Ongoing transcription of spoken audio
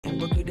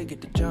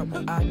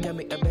jump. I got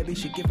me a baby,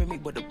 she giving me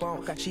with a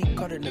bump. She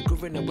caught in the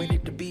groove and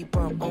waited to be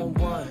bump on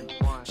one.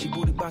 She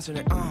booty bouncing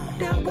it on.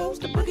 Down goes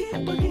the boogie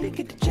and boogie to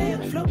get the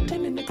jam.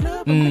 Floating in the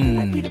club, I'm looking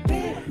like Peter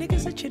Pan.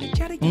 Niggas are chitty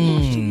chatty,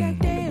 she like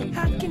damn.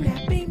 How can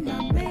that be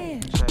my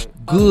man?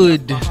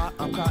 Good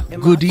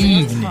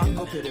evening.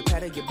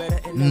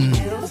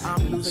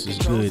 This is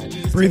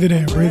good. Breathe it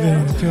in.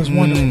 It feels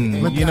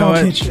wonderful. Let you know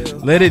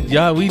what? Let it,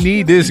 y'all. We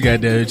need this,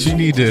 goddamn. You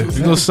need to.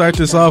 We're gonna start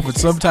this off with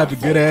some type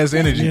of good ass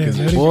energy,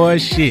 because boy,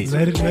 shit.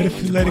 Let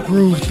it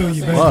groove through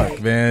you, baby.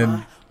 Fuck,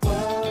 man.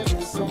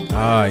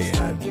 Oh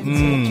yeah.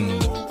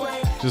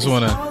 Just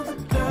wanna.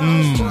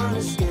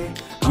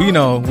 We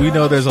know.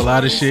 There's a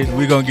lot of shit.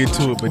 We gonna get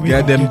to it, but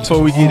goddamn,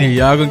 before we get here,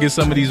 y'all gonna get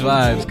some of these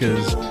vibes,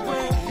 because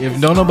if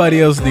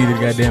nobody else need it,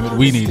 goddamn it,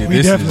 we need it.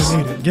 We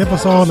definitely need it. Give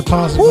us all the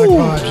positive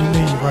vibes you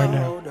need right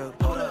now.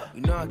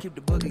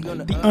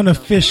 The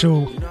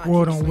unofficial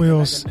World on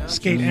Wheels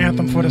skate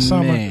anthem for the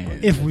summer. Man.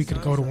 If we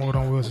could go to World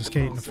on Wheels and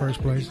skate in the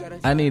first place.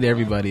 I need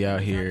everybody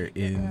out here I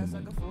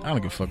don't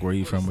give a fuck where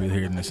you from, where you're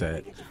hearing this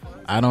at.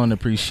 I don't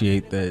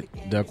appreciate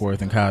that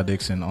Duckworth and Kyle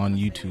Dixon on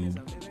YouTube.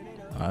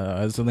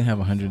 I only have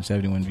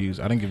 171 views.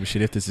 I don't give a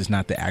shit if this is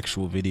not the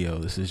actual video.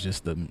 This is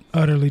just the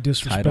utterly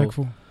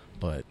disrespectful. Title,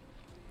 but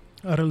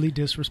utterly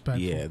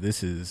disrespectful. Yeah,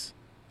 that's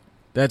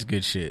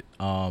good shit.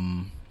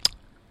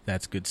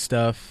 That's good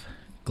stuff.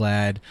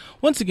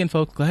 Once again,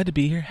 folks, glad to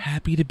be here.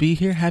 Happy to be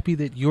here. Happy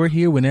that you're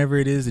here whenever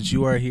it is that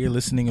you are here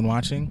listening and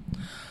watching.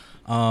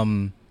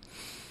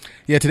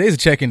 Yeah, today's a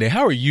check-in day.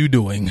 How are you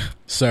doing,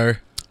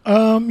 sir?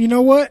 You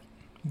know what?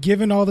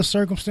 Given all the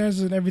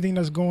circumstances and everything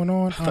that's going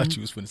on, I thought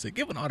you was going to say,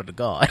 "Giving honor to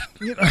God."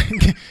 You know,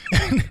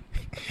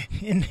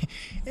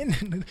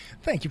 and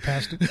thank you,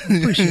 Pastor.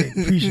 Appreciate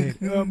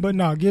it. But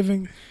no,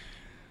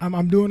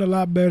 I'm doing a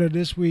lot better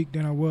this week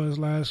than I was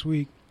last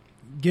week.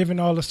 Given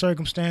all the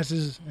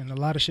circumstances and a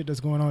lot of shit that's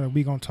going on that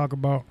we gonna talk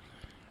about,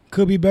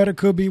 could be better,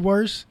 could be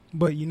worse.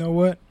 But you know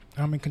what?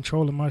 I'm in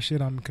control of my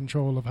shit. I'm in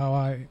control of how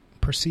I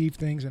perceive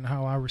things and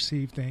how I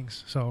receive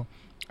things. So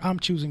I'm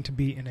choosing to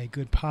be in a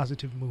good,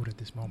 positive mood at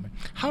this moment.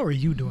 How are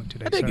you doing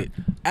today, sir?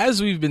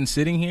 As we've been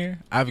sitting here,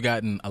 I've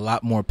gotten a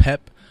lot more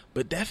pep,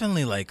 but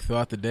definitely like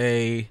throughout the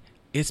day,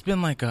 it's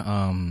been like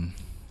a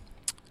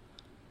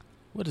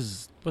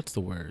what's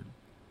the word?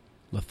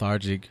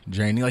 Lethargic,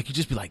 draining. Like you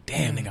just be like,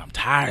 damn, nigga, I'm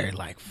tired.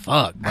 Like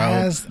fuck, bro.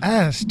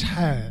 Ass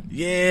tired.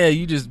 Yeah,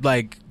 you just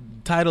like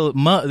just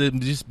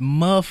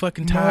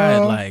motherfucking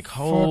tired. Like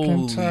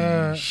holy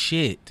tired.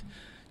 Shit.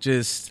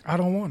 Just I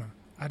don't wanna.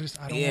 I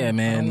don't yeah,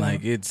 man.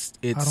 Like it's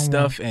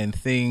stuff and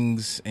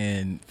things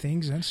and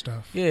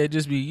stuff. Yeah, it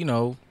just be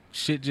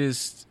shit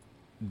just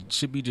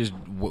should be just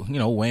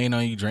weighing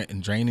on you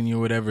and draining you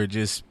or whatever. It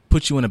just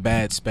puts you in a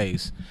bad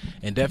space,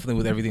 and definitely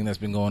with everything that's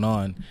been going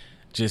on,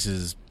 just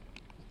is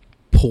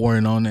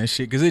pouring on that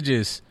shit, because it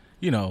just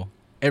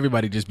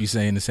everybody just be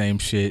saying the same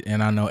shit,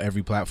 and I know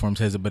every platform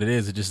says it, but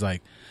it's just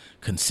like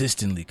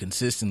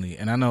consistently,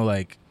 and I know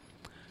like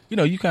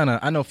you kind of,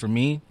 I know for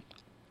me,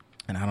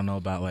 and I don't know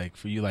about like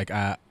for you, like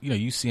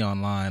you see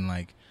online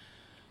like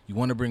you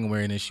want to bring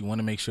awareness, you want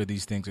to make sure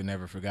these things are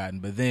never forgotten,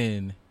 but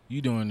then you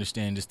don't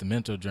understand just the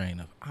mental drain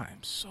of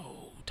I'm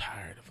so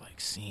tired of like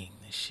seeing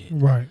this shit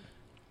right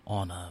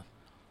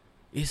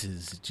this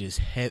is just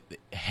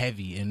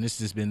heavy, and this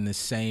has been the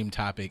same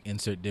topic,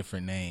 insert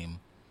different name,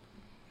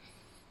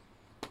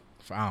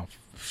 for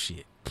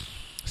shit,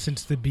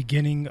 since the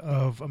beginning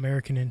of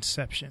American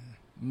Inception.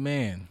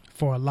 Man.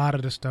 For a lot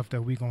of the stuff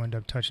that we're going to end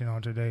up touching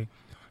on today.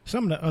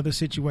 Some of the other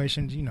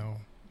situations,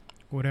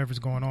 whatever's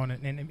going on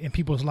in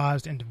people's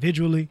lives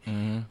individually,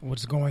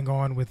 what's going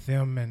on with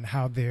them and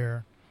how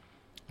they're,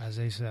 as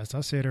I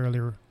said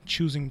earlier,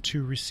 choosing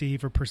to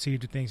receive or perceive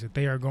the things that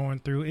they are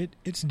going through.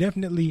 It's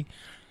definitely...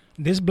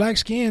 This black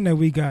skin that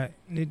we got,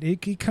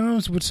 it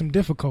comes with some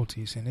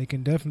difficulties, and it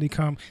can definitely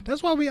come. I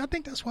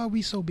think that's why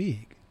we so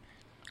big.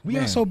 We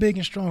are so big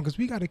and strong because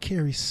we got to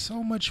carry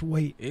so much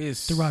weight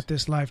throughout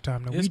this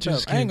lifetime. That we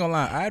just I ain't gonna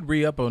lie, I'd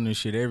re-up on this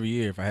shit every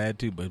year if I had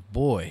to, but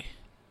boy,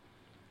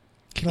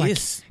 can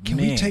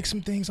we take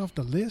some things off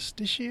the list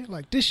this year?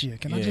 Like this year,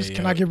 can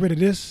I get rid of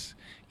this?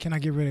 Can I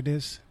get rid of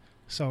this?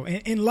 So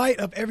in light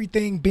of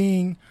everything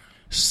being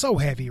so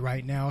heavy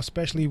right now,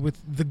 especially with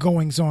the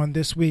goings on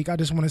this week, I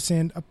just want to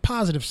send a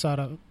positive shout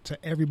out to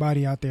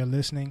everybody out there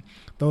listening,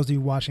 those of you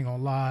watching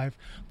on live,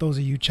 those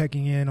of you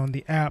checking in on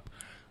the app.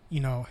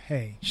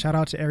 Hey, shout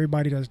out to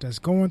everybody that's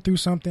going through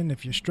something.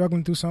 If you're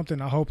struggling through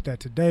something, I hope that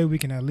today we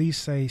can at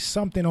least say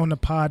something on the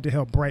pod to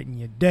help brighten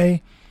your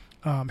day,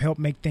 help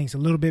make things a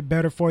little bit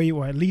better for you,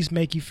 or at least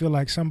make you feel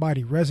like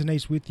somebody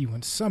resonates with you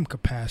in some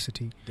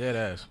capacity. Dead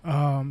ass.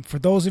 For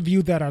those of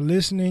you that are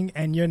listening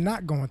and you're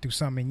not going through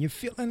something, you're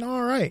feeling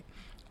all right,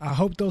 I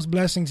hope those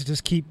blessings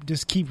just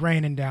keep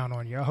raining down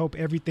on you. I hope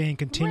everything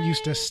continues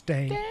to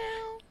stay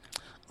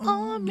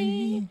on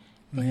me.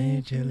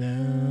 Made you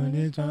love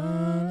it all.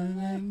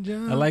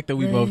 I like that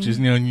we both just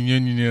I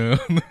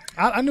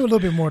knew a little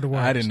bit more of the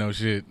words. I didn't know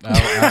shit.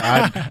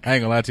 I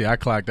ain't gonna lie to you. I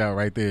clocked out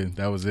right there.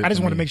 That was it. I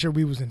just wanted to make sure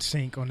we was in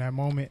sync on that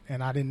moment,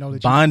 and I didn't know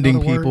that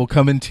bonding you know people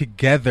coming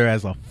together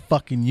as a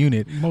fucking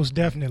unit. Most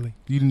definitely.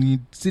 You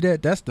see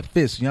that? That's the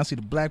fist. Y'all see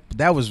the black?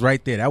 That was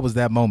right there. That was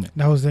that moment.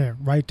 That was there,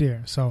 right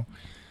there. So,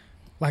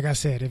 like I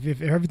said,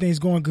 if everything's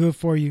going good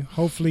for you,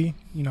 hopefully,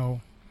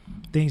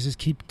 things just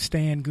keep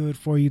staying good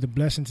for you. The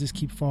blessings just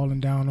keep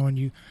falling down on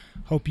you.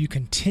 Hope you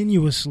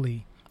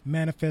continuously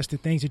manifest the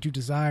things that you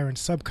desire and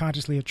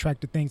subconsciously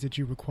attract the things that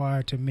you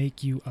require to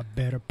make you a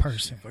better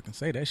person. Fucking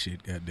say that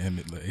shit, goddamn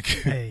it! Like,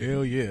 hey,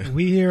 hell yeah.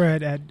 We here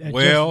at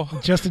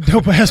just a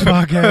dope ass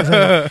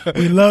podcast.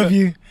 We love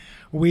you.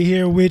 We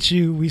here with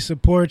you. We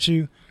support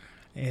you.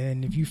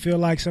 And if you feel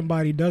like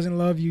somebody doesn't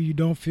love you, you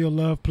don't feel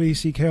love,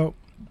 please seek help.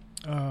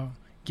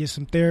 Get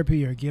some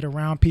therapy or get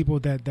around people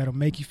that'll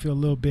make you feel a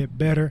little bit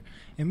better.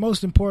 And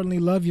most importantly,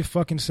 love your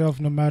fucking self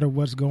no matter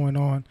what's going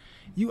on.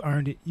 You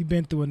earned it. You've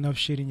been through enough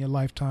shit in your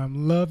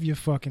lifetime. Love your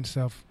fucking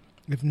self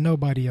if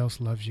nobody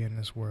else loves you in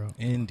this world.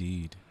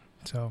 Indeed.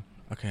 So,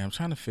 okay, I'm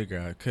trying to figure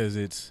out, because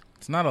it's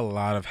not a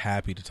lot of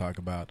happy to talk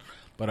about,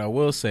 but I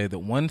will say that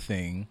one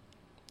thing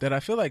that I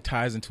feel like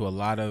ties into a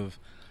lot of,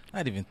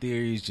 not even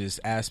theories,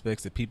 just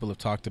aspects that people have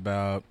talked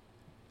about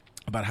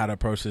how to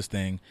approach this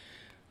thing.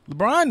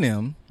 LeBron and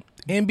them,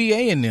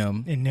 NBA and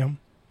them,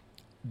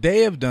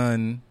 they have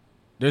done,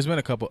 there's been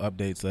a couple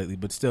updates lately,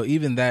 but still,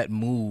 even that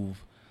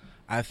move,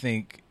 I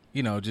think,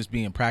 just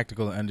being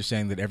practical and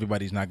understanding that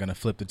everybody's not going to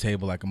flip the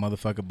table like a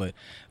motherfucker, but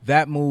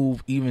that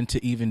move,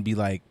 even be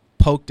like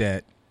poked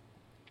at,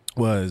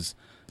 was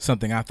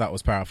something I thought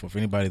was powerful. For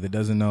anybody that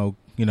doesn't know,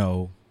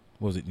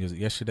 was it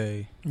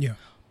yesterday? Yeah.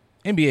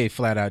 NBA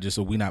flat out just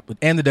and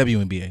the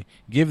WNBA,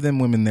 give them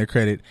women their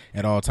credit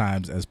at all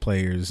times as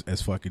players,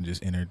 as fucking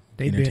just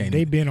entertaining.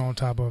 They've been on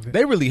top of it.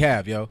 They really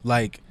have, yo.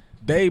 Like,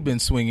 they've been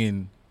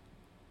swinging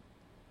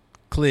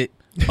clit,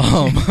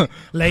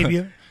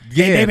 labia.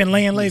 Yeah, they've been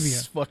laying labia.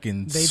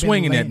 Fucking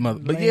swinging that mother.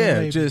 But yeah,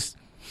 labia. Just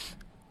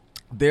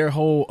their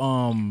whole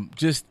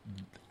just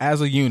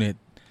as a unit.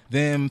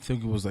 Them, I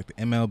think it was like the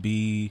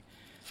MLB.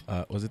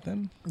 Was it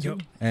them?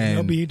 Yep.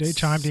 And MLB, they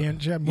chimed in.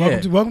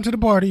 Welcome to the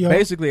party, yo.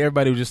 Basically,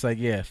 everybody was just like,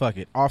 yeah, fuck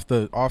it. Off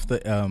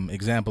the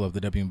example of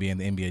the WNBA and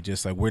the NBA,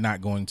 just like we're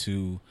not going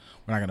to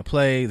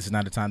play. This is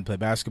not the time to play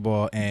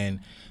basketball.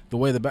 And the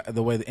way the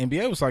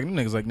NBA was talking,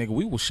 them niggas like, nigga,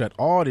 we will shut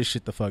all this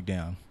shit the fuck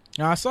down.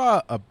 Now I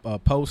saw a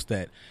post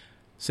that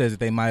says that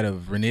they might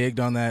have reneged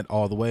on that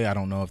all the way. I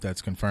don't know if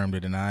that's confirmed or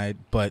denied,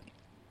 but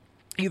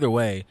either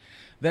way,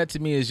 that to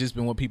me has just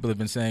been what people have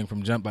been saying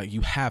from jump. Like,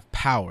 you have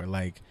power.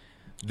 Like,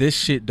 this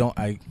shit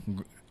I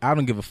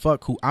don't give a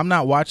fuck who. I'm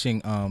not watching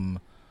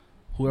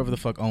whoever the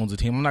fuck owns the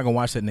team. I'm not gonna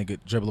watch that nigga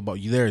dribble the ball.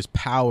 There is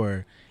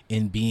power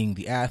in being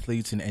the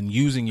athletes and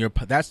using your.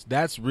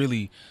 That's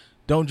really,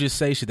 don't just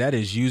say shit. That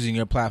is using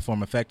your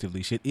platform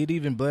effectively. Shit. It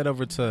even bled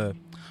over to.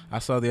 I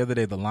saw the other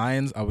day the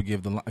Lions. I would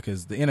give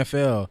because the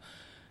NFL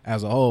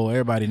as a whole,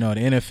 everybody know the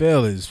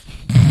NFL is.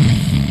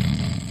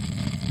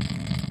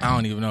 I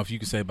don't even know if you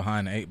could say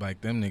behind the eight.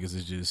 Like, them niggas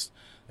is just,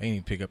 they ain't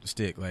even pick up the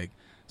stick. Like.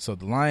 So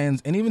the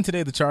Lions, and even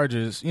today the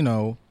Chargers,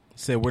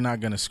 said we're not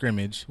going to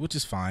scrimmage, which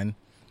is fine.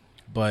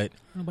 But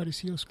nobody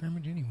see your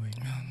scrimmage anyway.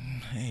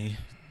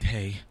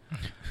 Hey.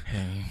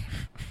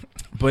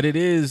 But it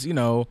is,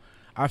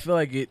 I feel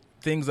like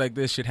things like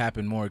this should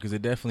happen more, because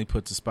it definitely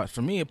puts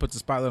for me, it puts a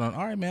spotlight on,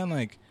 all right, man,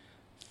 like,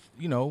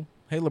 hey,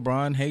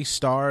 LeBron, hey,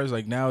 stars,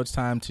 like, now it's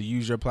time to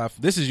use your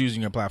platform. This is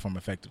using your platform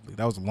effectively.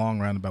 That was a long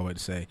roundabout way to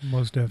say.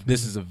 Most definitely.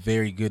 This is a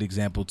very good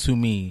example to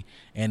me,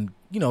 and,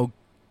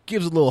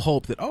 gives a little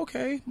hope that,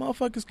 okay,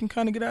 motherfuckers can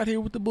kind of get out here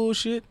with the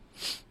bullshit.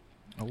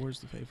 Oh, where's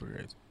the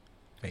favorites?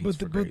 But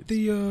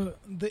the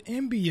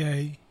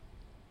NBA,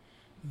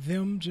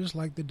 them just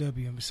like the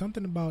WNBA,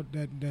 something about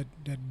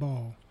that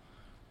ball.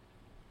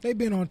 They've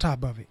been on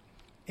top of it.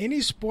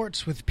 Any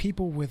sports with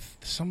people with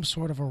some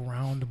sort of a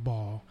round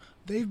ball,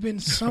 they've been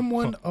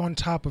someone on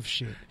top of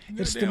shit.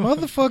 It's the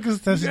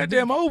motherfuckers that's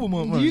goddamn over,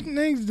 motherfucker. You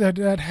things that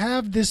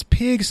have this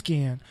pig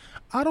skin.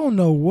 I don't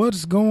know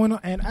what's going on.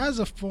 And as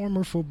a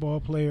former football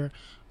player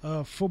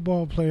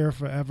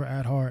forever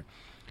at heart,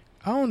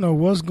 I don't know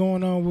what's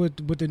going on with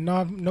the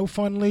no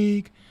fun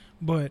league,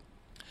 but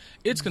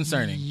it's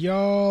concerning.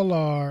 Y'all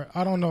are,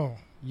 I don't know.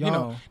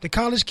 The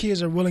college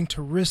kids are willing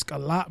to risk a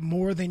lot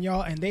more than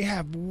y'all, and they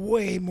have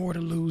way more to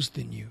lose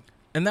than you.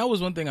 And that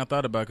was one thing I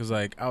thought about, because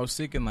like I was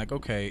thinking, like,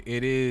 okay,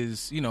 it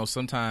is,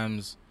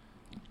 sometimes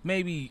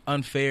maybe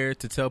unfair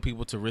to tell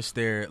people to risk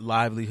their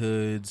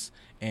livelihoods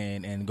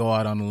and go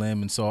out on a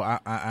limb, and so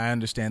I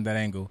understand that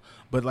angle.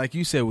 But like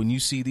you said, when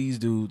you see these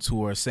dudes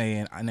who are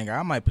saying, nigga,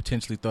 I might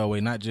potentially throw away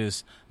not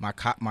just my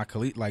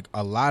colleague, like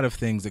a lot of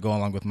things that go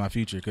along with my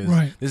future, because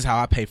this is how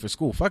I pay for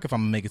school. Fuck if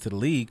I'm gonna make it to the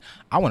league,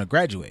 I want to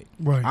graduate.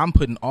 Right. I'm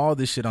putting all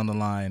this shit on the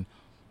line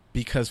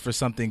because for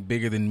something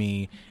bigger than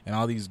me, and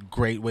all these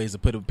great ways to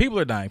put it. People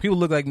are dying. People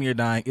look like me are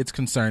dying. It's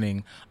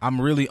concerning. I'm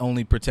really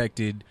only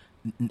protected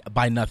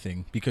by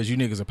nothing because you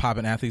niggas are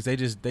popping athletes. They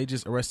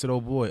just arrested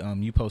old boy.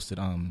 You posted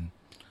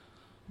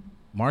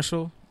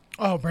Marshall.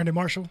 Oh, Brandon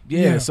Marshall.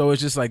 Yeah. So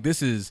it's just like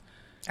this is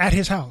at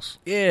his house.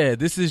 Yeah,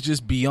 this is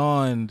just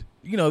beyond.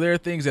 There are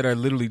things that are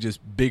literally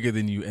just bigger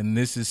than you, and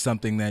this is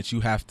something that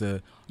you have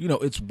to.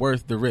 It's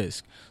worth the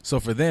risk. So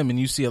for them, and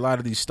you see a lot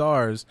of these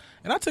stars,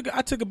 and I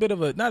took a bit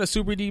of a not a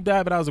super deep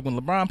dive, but I was like when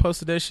LeBron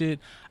posted that shit,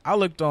 I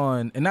looked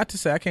on, and not to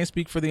say I can't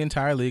speak for the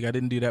entire league. I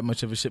didn't do that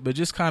much of a shit, but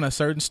just kind of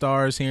certain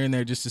stars here and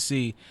there just to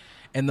see,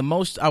 and the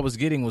most I was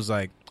getting was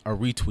like a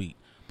retweet.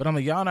 But I'm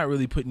like, y'all not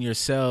really putting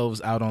yourselves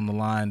out on the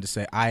line to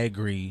say I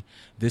agree,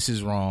 this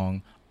is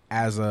wrong.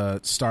 As a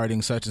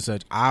starting such and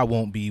such, I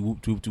won't be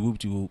whoop whoop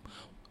whoop whoop,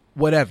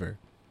 whatever.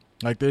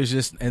 Like there's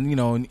just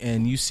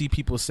and you see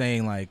people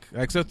saying like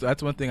so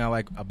that's one thing I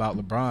like about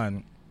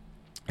LeBron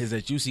is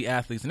that you see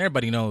athletes and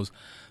everybody knows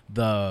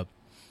the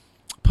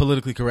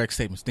politically correct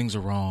statements. Things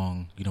are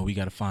wrong. We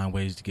got to find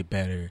ways to get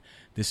better.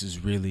 This is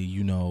really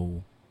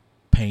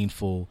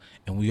painful,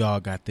 and we all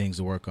got things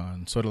to work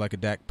on. Sort of like a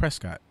Dak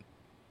Prescott.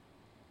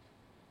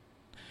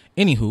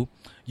 Anywho,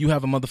 you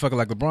have a motherfucker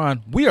like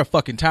LeBron. We are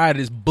fucking tired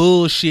of this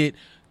bullshit.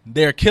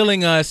 They're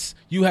killing us.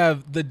 You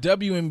have the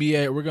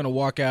WNBA. We're going to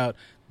walk out.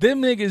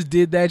 Them niggas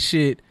did that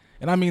shit.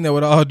 And I mean that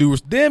with all due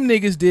respect. Them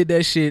niggas did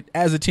that shit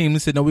as a team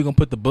and said, no, we're going to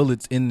put the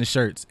bullets in the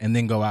shirts and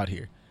then go out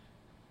here.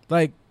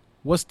 Like,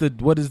 what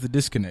is the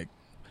disconnect?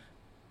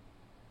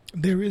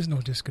 There is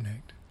no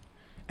disconnect.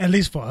 At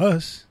least for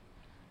us.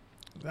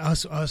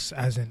 Us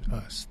as in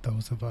us,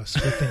 those of us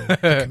within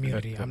the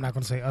community. I'm not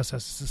going to say us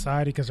as a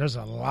society because there's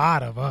a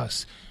lot of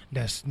us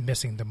that's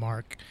missing the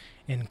mark,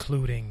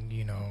 including,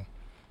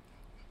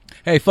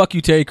 Hey, fuck you,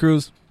 Terry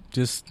Crews.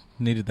 Just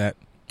needed that.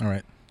 All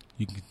right,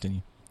 you can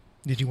continue.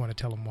 Did you want to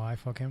tell him why?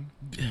 Fuck him.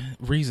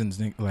 Reasons,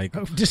 like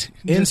just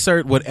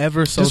insert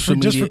whatever social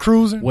media, just for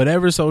cruising,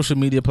 whatever social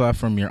media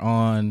platform you're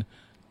on.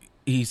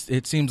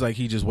 It seems like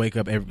he just wake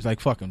up like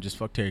fuck him, just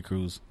fuck Terry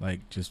Crews,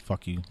 like just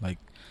fuck you, like.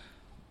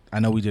 I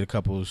know we did a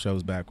couple of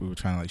shows back. We were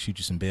trying to like shoot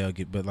you some bail,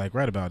 but like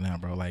right about now,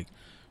 bro, like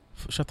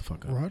shut the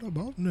fuck up. Right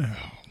about now.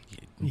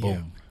 Yeah, boom.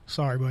 Yeah.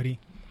 Sorry, buddy.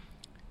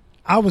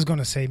 I was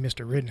gonna say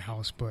Mr.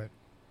 Rittenhouse, but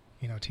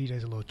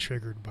TJ's a little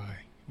triggered by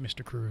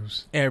Mr.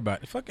 Crews.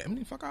 Everybody, fuck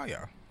all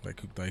y'all.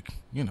 Like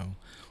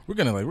we're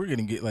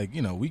gonna get like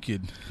we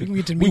could. We can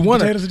get to meat and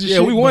potatoes of this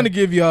shit, we want to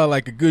give y'all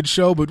like a good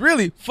show, but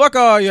really, fuck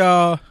all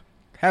y'all.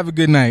 Have a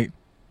good night.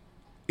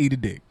 Eat a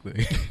dick.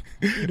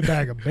 Eat a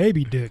bag of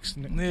baby dicks.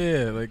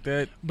 Yeah, like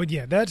that. But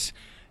yeah, that's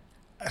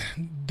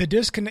the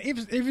disconnect.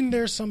 Even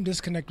there's some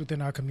disconnect within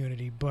our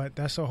community, but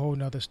that's a whole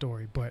nother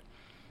story. But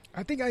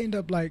I think I end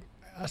up like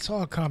I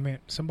saw a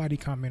comment. Somebody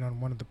comment on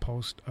one of the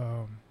posts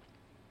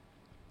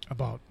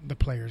about the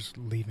players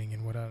leaving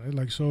and whatnot.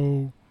 Like,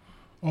 so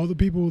all the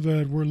people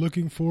that were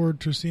looking forward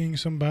to seeing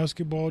some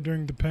basketball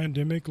during the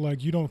pandemic,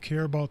 like you don't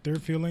care about their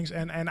feelings.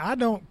 And I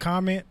don't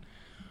comment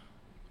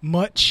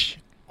much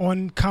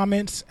on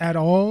comments at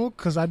all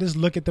because I just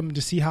look at them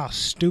to see how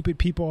stupid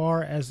people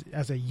are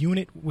as a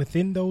unit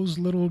within those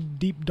little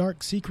deep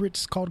dark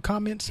secrets called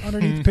comments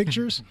underneath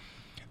pictures.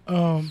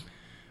 But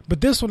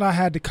this one I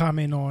had to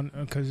comment on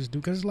because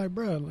it's like,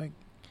 bro, like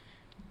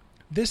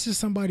this is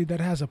somebody that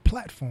has a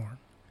platform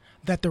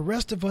that the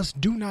rest of us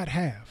do not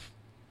have.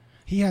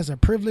 He has a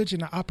privilege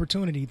and an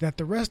opportunity that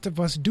the rest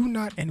of us do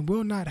not and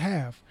will not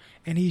have,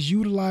 and he's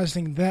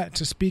utilizing that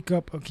to speak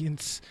up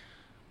against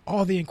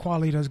all the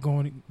inequality that's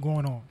going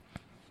on,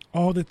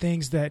 all the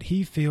things that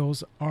he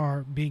feels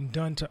are being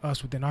done to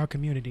us within our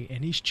community,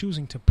 and he's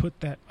choosing to put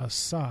that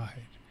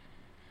aside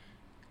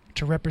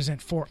to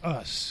represent for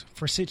us,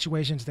 for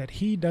situations that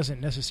he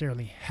doesn't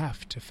necessarily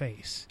have to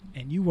face.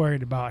 And you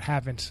worried about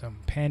having some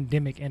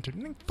pandemic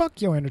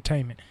fuck your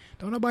entertainment.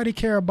 Don't nobody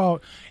care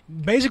about.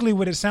 Basically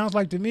what it sounds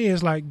like to me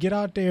is like, get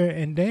out there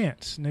and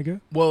dance, nigga.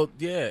 Well,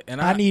 yeah,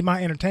 and I need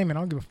my entertainment.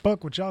 I don't give a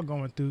fuck what y'all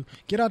going through.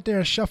 Get out there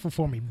and shuffle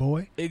for me,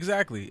 boy.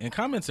 Exactly. And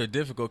comments are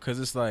difficult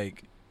because it's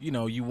like,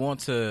 you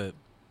want to,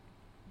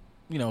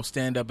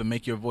 stand up and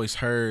make your voice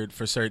heard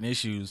for certain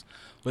issues,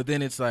 but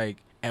then it's like,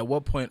 at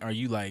what point are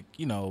you like,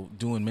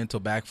 doing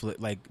mental backflip,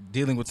 like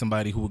dealing with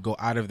somebody who would go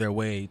out of their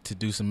way to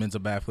do some mental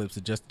backflips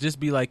to just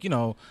be like,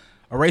 a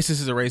racist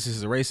is a racist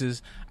is a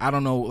racist. I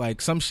don't know,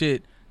 like some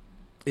shit.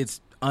 I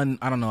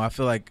don't know. I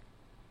feel like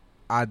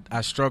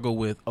I struggle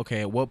with, okay,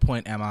 at what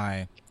point am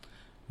I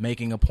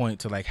making a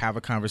point to like have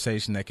a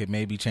conversation that could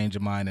maybe change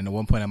your mind, and at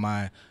one point am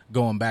I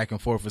going back and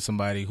forth with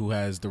somebody who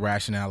has the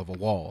rationale of a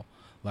wall?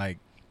 Like,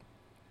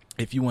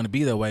 if you want to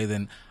be that way,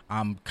 then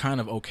I'm kind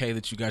of okay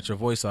that you got your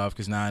voice off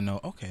because now I know,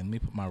 okay, let me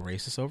put my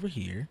racist over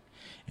here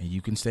and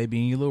you can stay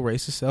being your little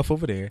racist self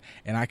over there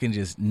and I can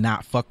just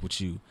not fuck with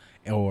you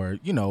or,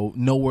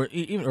 know where,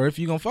 or if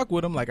you're going to fuck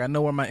with them, like I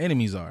know where my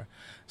enemies are.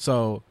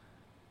 So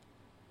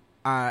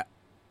I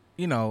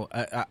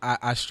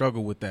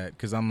struggle with that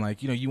because I'm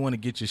like, you want to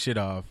get your shit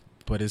off,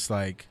 but it's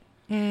like,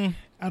 I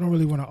don't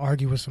really want to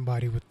argue with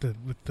somebody with the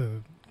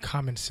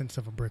common sense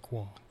of a brick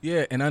wall.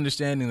 Yeah, and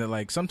understanding that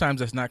like sometimes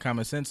that's not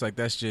common sense, like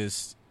that's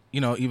just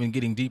even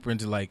getting deeper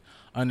into like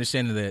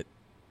understanding that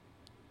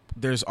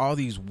there's all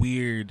these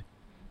weird,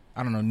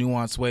 I don't know,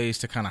 nuanced ways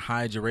to kind of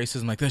hide your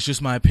racism. Like, that's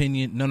just my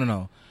opinion.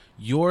 No.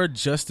 You're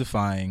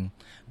justifying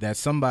that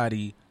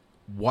somebody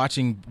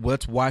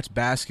let's watch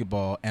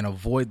basketball and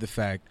avoid the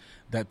fact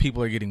that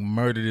people are getting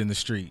murdered in the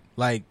street.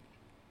 Like,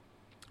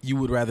 you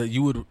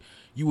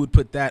would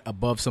put that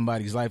above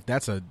somebody's life.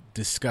 That's a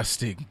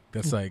disgusting.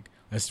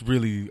 That's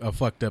really a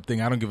fucked up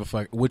thing. I don't give a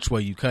fuck which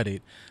way you cut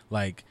it.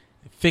 Like,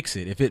 fix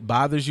it. If it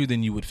bothers you,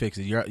 then you would fix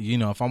it.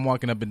 If I'm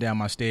walking up and down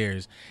my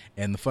stairs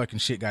and the fucking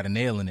shit got a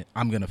nail in it,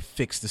 I'm going to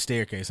fix the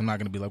staircase. I'm not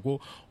going to be like,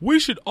 well, we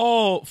should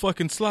all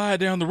fucking slide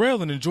down the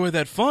rail and enjoy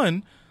that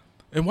fun.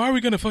 And why are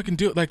we going to fucking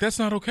do it? Like, that's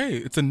not okay.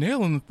 It's a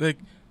nail in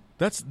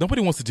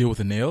nobody wants to deal with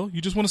a nail. You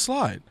just want to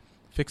slide.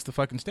 Fix the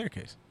fucking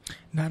staircase.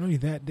 Not only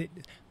that,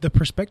 the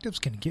perspectives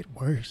can get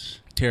worse.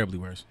 Terribly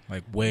worse.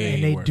 Like, way worse.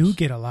 And they do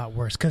get a lot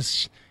worse.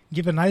 Because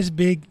give a nice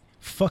big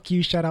fuck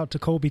you shout out to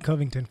Colby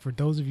Covington. For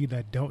those of you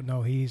that don't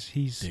know, he's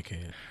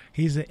dickhead.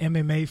 He's an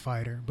MMA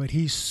fighter, but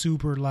he's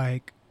super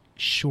like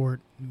short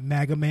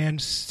MAGA man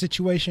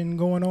situation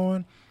going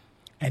on.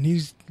 And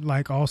he's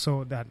like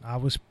also that I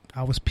was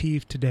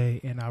peeved today,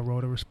 and I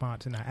wrote a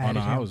response, and I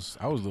added him. I was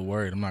a little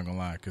worried. I'm not gonna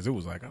lie, because I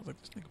was like,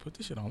 this nigga put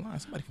this shit online.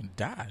 Somebody can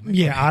die.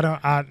 Yeah,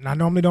 I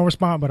normally don't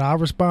respond, but I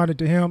responded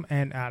to him,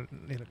 and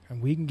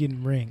we can get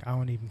in the ring. I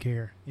don't even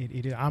care.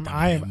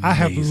 I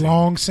have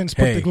long since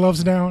put the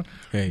gloves down.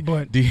 Hey,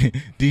 but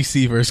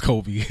DC versus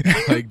Kobe,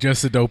 like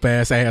just a dope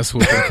ass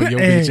whooping for your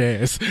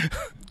bitch ass.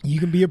 You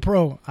can be a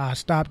pro. I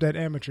stopped at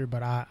amateur,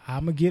 but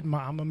I'm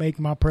gonna make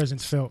my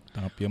presence felt.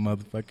 Stomp your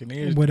motherfucking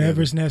ears.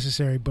 Whatever's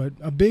necessary. But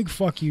a big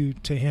fuck you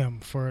to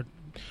him for,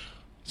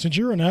 since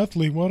you're an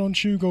athlete, why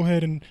don't you go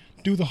ahead and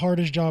do the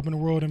hardest job in the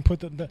world and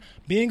put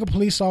being a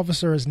police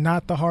officer is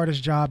not the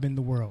hardest job in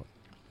the world.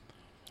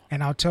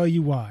 And I'll tell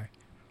you why.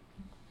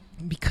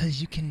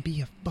 Because you can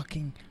be a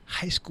fucking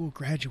high school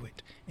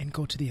graduate and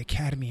go to the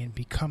academy and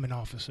become an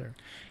officer.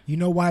 You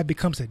know why it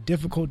becomes a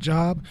difficult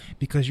job?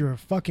 Because you're a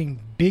fucking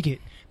bigot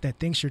that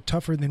thinks you're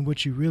tougher than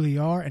what you really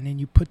are, and then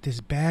you put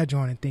this badge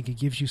on and think it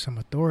gives you some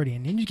authority,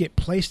 and then you get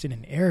placed in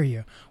an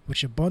area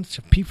with a bunch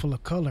of people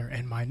of color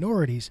and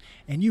minorities,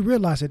 and you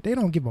realize that they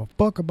don't give a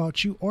fuck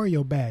about you or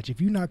your badge. If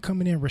you're not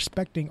coming in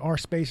respecting our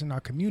space and our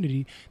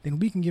community, then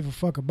we can give a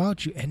fuck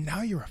about you. And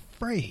now you're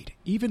afraid,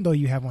 even though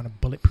you have on a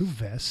bulletproof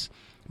vest,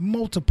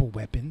 multiple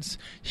weapons,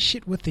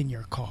 shit within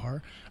your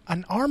car,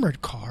 an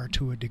armored car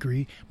to a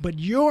degree, but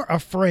you're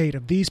afraid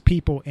of these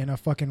people in a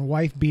fucking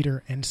wife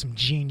beater and some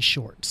jean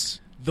shorts.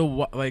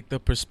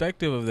 The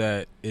perspective of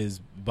that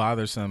is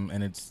bothersome,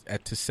 and it's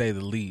to say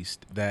the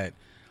least. That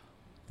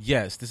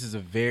yes, this is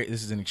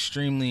an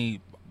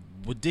extremely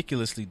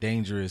ridiculously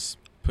dangerous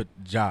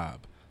job.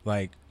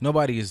 Like,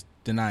 nobody is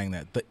denying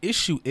that. The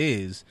issue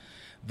is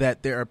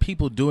that there are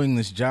people doing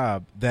this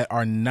job that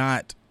are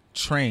not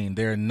trained.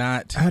 They're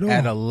not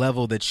at a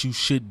level that you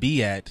should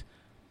be at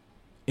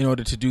in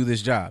order to do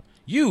this job.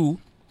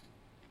 You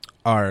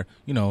are,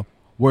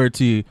 word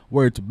to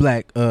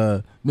black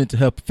mental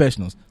health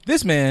professionals.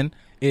 This man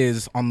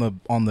is on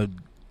the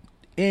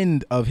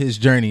end of his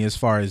journey as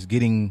far as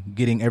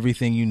getting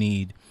everything you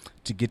need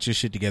to get your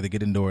shit together,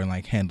 get indoor, and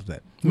like handle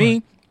that. Right.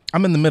 Me,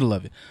 I'm in the middle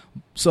of it.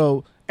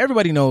 So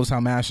everybody knows how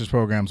master's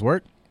programs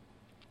work.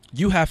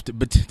 You have to,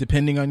 but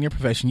depending on your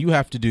profession, you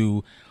have to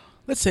do.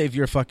 Let's say if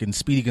you're fucking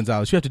Speedy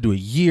Gonzalez, you have to do a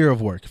year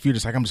of work. If you're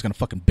just like, I'm just gonna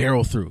fucking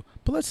barrel through.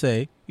 But let's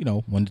say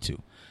 1 to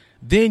 2.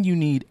 Then you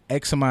need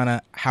X amount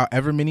of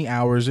however many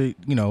hours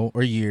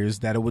or years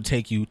that it would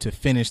take you to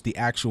finish the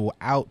actual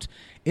out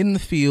in the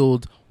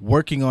field,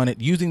 working on it,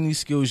 using these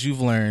skills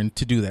you've learned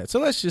to do that. So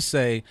let's just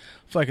say,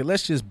 fuck it,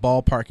 let's just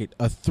ballpark it,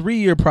 a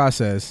 3-year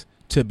process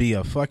to be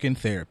a fucking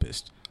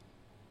therapist.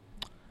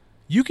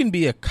 You can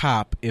be a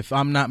cop, if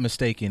I'm not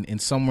mistaken, in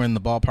somewhere in the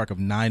ballpark of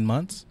 9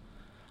 months.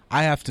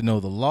 I have to know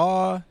the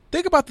law.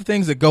 Think about the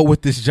things that go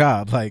with this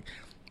job. Like,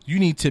 you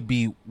need to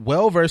be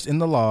well versed in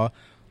the law.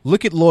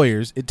 Look at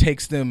lawyers. It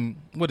takes them,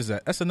 what is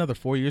that? That's another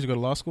 4 years to go to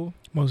law school?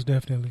 Most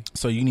definitely.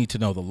 So you need to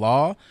know the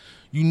law.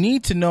 You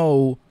need to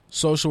know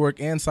social work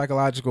and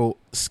psychological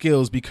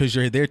skills, because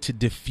you're there to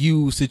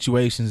diffuse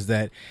situations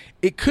that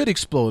it could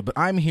explode, but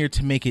I'm here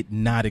to make it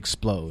not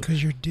explode.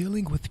 Because you're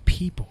dealing with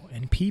people,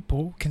 and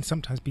people can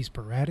sometimes be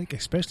sporadic,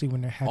 especially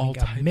when they're having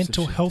a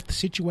mental health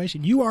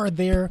situation. You are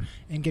there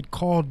and get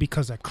called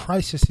because a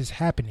crisis is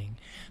happening.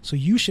 So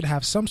you should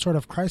have some sort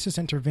of crisis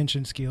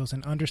intervention skills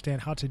and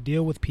understand how to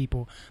deal with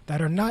people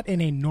that are not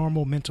in a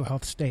normal mental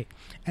health state.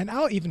 And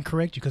I'll even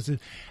correct you, because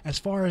as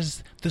far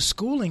as the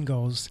schooling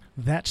goes,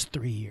 that's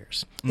 3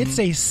 years. Mm-hmm. It's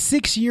a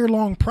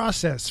 6-year-long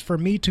process for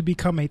me to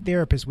become a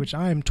therapist, which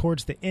I am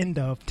towards the end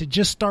of, to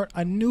just start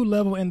a new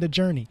level in the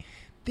journey.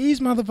 These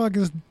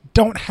motherfuckers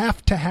don't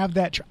have to have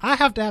that. I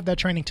have to have that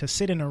training to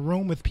sit in a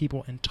room with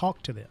people and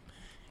talk to them.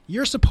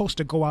 You're supposed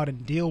to go out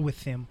and deal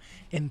with them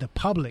in the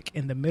public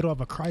in the middle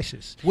of a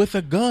crisis. With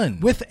a gun.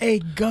 With a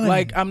gun.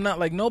 Like, I'm not,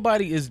 like,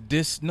 nobody is,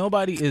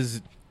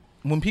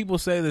 when people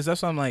say this,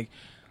 that's why I'm like,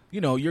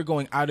 you're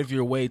going out of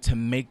your way to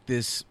make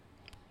this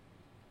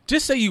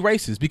just say you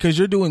racist because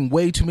you're doing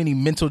way too many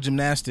mental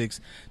gymnastics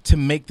to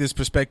make this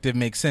perspective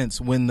make sense.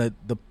 When the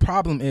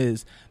problem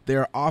is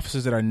there are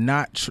officers that are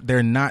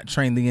they're not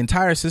trained. The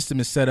entire system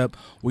is set up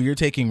where you're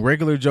taking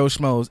regular Joe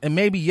Schmoes, and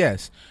maybe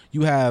yes,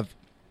 you have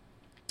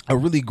a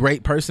really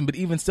great person, but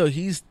even still,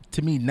 he's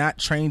to me not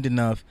trained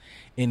enough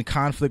in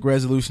conflict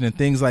resolution and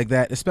things like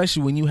that,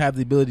 especially when you have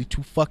the ability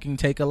to fucking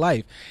take a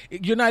life.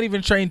 You're not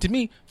even trained to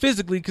me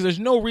physically, because there's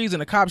no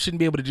reason a cop shouldn't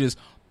be able to just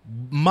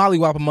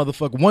mollywop a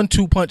motherfucker,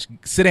 1-2 punch,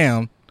 sit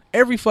down.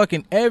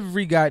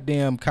 Every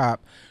goddamn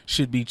cop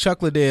should be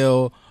Chuck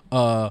Liddell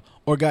or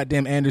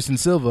goddamn Anderson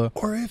Silva.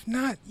 Or if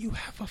not, you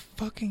have a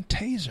fucking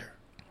taser.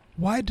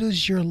 Why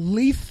does your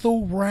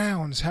lethal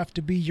rounds have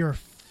to be your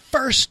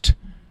first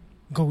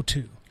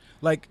go-to?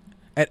 Like,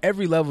 at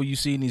every level you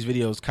see in these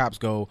videos, cops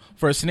go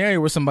for a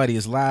scenario where somebody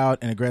is loud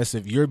and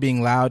aggressive. You're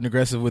being loud and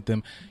aggressive with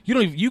them.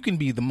 You can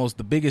be the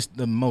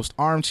most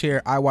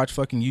armchair, I watch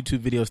fucking YouTube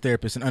videos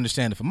therapist and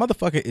understand if a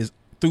motherfucker is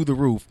through the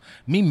roof,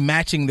 me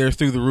matching their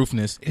through the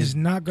roofness is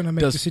not going to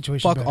make the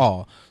situation fuck better.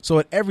 all. So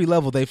at every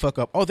level they fuck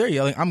up. Oh, they're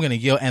yelling. I'm going to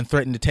yell and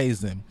threaten to tase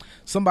them.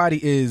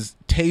 Somebody is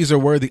taser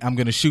worthy. I'm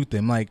going to shoot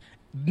them. Like,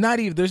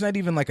 there's not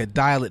even like a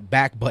dial it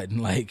back button.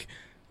 Like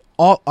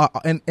all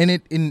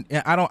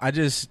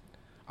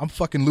I'm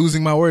fucking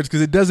losing my words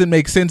because it doesn't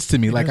make sense to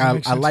me. Like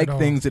I like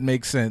things that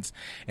make sense,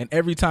 and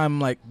every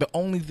time, like, the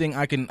only thing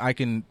I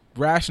can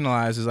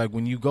rationalize is like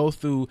when you go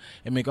through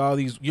and make all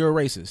these, you're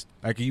a racist.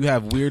 Like, you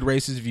have weird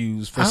racist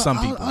views for some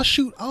people.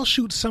 I'll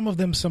shoot some of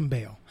them some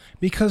bail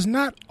because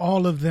not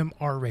all of them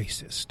are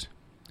racist.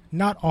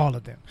 Not all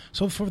of them.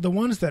 So for the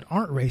ones that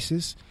aren't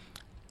racist,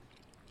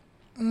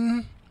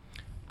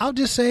 I'll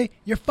just say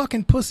you're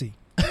fucking pussy.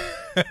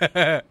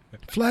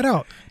 Flat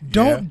out.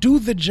 Don't do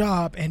the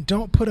job and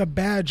don't put a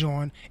badge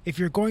on if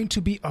you're going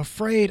to be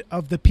afraid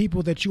of the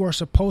people that you are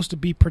supposed to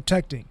be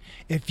protecting.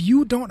 If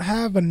you don't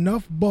have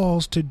enough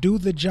balls to do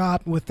the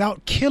job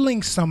without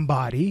killing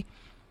somebody,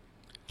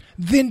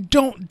 then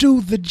don't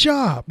do the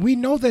job. We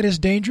know that it's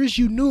dangerous.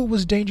 You knew it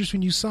was dangerous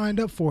when you signed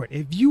up for it.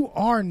 If you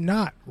are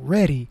not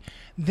ready,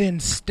 then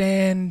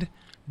stand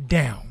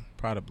down.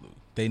 Prada Blue.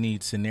 They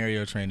need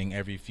scenario training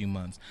every few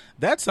months.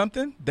 That's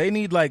something. They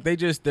need, like,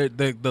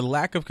 the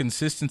lack of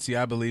consistency,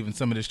 I believe, in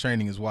some of this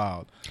training is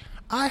wild.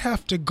 I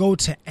have to go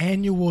to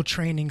annual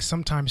training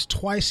sometimes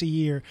twice a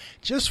year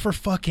just for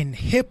fucking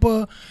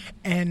HIPAA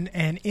and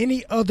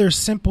any other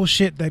simple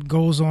shit that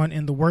goes on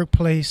in the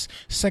workplace,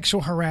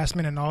 sexual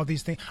harassment and all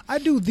these things. I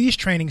do these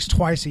trainings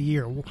twice a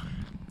year.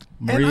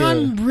 Maria, and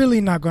I'm really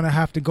not going to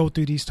have to go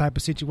through these type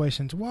of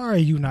situations. Why are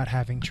you not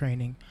having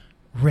training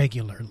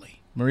regularly?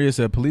 Maria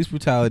said police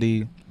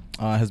brutality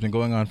has been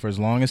going on for as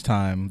long as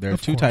time. There are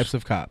two types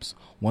of cops.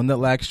 One that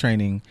lacks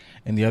training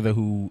and the other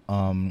who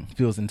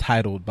feels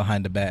entitled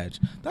behind a badge.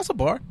 That's a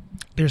bar.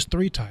 There's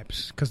three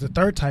types because the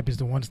third type is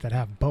the ones that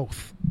have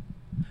both.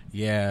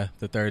 Yeah,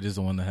 the third is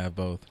the one that have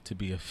both. To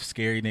be a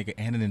scary nigga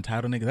and an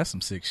entitled nigga, that's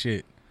some sick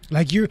shit.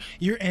 Like, you're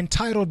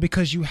entitled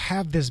because you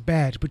have this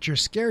badge, but you're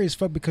scary as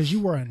fuck because you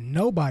were a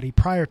nobody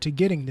prior to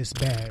getting this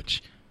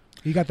badge.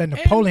 You got that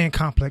Napoleon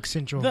complex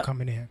syndrome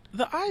coming in.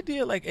 The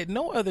idea, like, at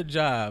no other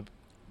job,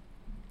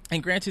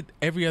 and granted,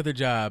 every other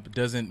job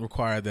doesn't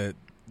require the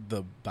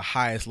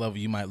highest level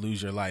you might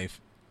lose your life.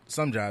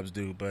 Some jobs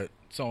do, but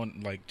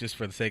like, just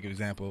for the sake of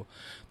example,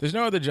 there's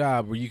no other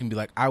job where you can be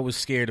like, I was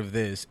scared of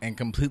this and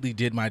completely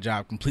did my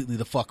job completely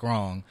the fuck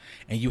wrong,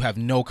 and you have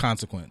no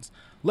consequence.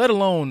 Let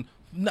alone,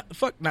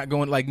 not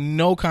going, like,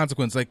 no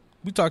consequence. Like,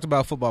 we talked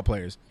about football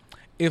players.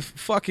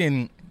 If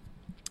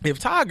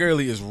Todd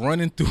Gurley is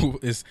running through,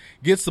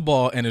 gets the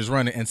ball and is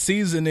running and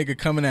sees a nigga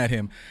coming at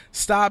him,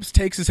 stops,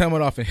 takes his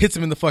helmet off and hits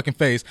him in the fucking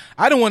face,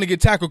 I don't want to get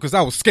tackled because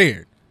I was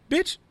scared.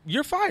 Bitch,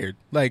 you're fired.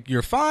 Like,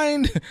 you're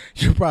fined.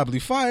 You're probably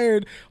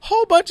fired.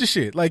 Whole bunch of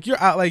shit. Like,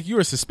 you're out. Like, you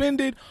were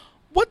suspended.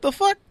 What the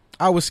fuck?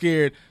 I was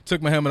scared.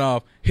 Took my helmet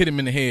off. Hit him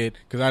in the head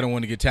because I don't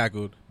want to get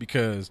tackled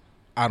because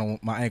I don't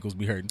want my ankles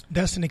be hurting.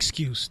 That's an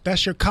excuse.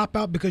 That's your cop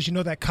out because you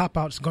know that cop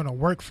out's going to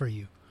work for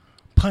you.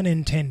 Pun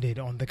intended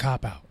on the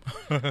cop out.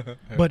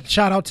 But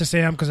shout out to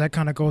Sam because that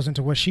kind of goes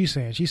into what she's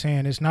saying. She's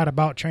saying it's not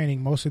about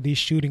training. Most of these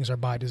shootings are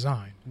by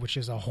design, which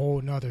is a whole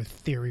nother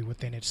theory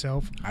within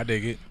itself. I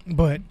dig it.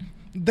 But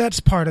that's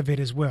part of it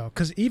as well.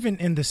 Because even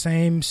in the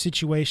same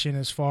situation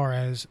as far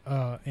as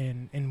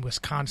in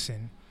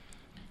Wisconsin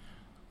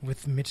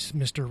with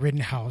Mr.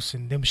 Rittenhouse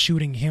and them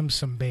shooting him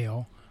some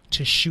bail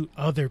to shoot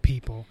other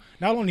people.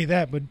 Not only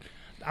that, but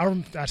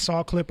I saw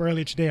a clip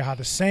earlier today how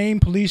the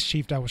same police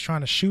chief that was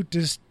trying to shoot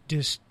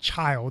this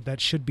child that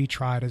should be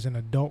tried as an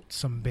adult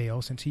some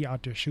bail since he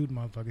out there shooting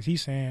motherfuckers.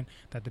 He's saying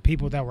that the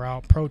people that were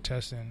out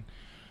protesting,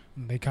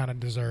 they kind of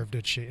deserved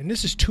that shit. And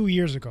this is 2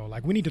 years ago.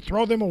 Like, we need to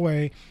throw them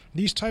away.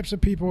 These types of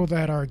people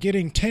that are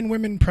getting 10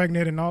 women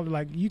pregnant and all,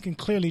 like, you can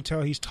clearly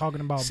tell he's talking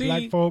about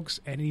black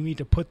folks, and you need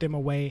to put them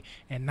away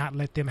and not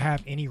let them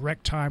have any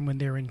rec time when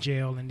they're in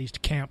jail and these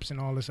camps and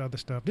all this other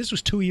stuff. This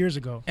was 2 years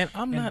ago. And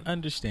I'm not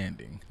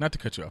understanding. Not to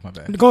cut you off, my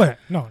bad. Go ahead.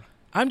 No.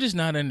 I'm just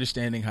not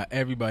understanding how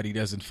everybody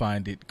doesn't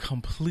find it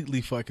completely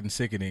fucking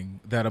sickening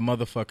that a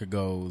motherfucker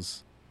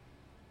goes,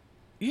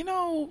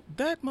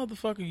 that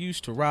motherfucker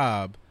used to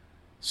rob,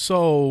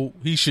 so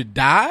he should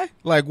die?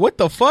 Like, what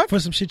the fuck? For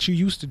some shit you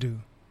used to do.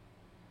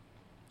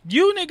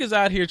 You niggas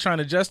out here trying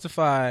to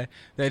justify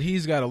that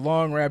he's got a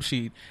long rap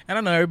sheet. And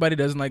I know everybody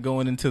doesn't like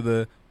going into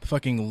the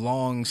fucking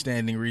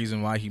long-standing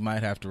reason why he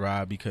might have to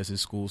rob, because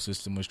his school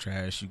system was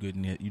trash. You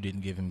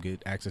didn't give him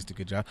good access to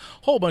good job.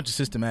 Whole bunch of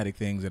systematic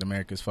things that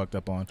America's fucked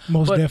up on.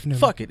 Most definitely.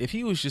 Fuck it. If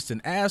he was just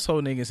an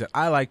asshole nigga and said,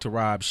 I like to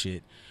rob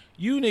shit,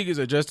 you niggas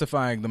are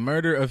justifying the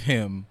murder of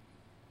him.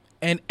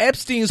 And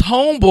Epstein's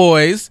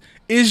homeboys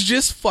is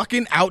just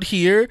fucking out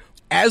here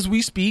as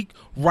we speak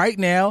right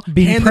now,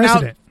 being handing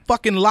president. out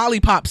fucking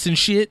lollipops and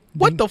shit.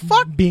 What the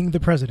fuck? Being the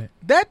president.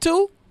 That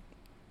too?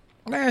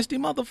 Nasty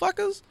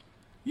motherfuckers.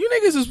 You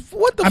niggas is,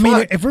 what the fuck? I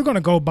mean, if we're going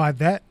to go by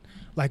that,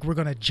 like we're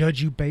going to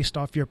judge you based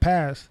off your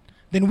past,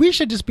 then we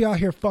should just be out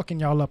here fucking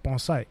y'all up on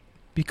sight.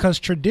 Because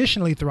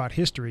traditionally throughout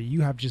history,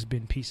 you have just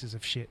been pieces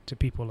of shit to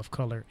people of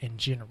color in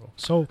general.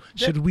 So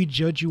should we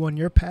judge you on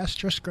your past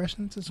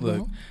transgressions as well?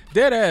 Look,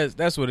 dead ass,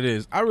 that's what it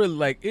is. I really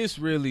like, it's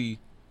really,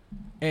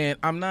 and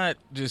I'm not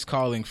just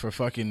calling for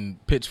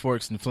fucking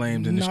pitchforks and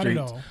flames in the streets.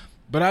 Not at all.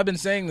 But I've been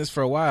saying this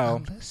for a while.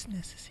 Unless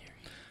necessary.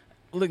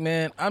 Look,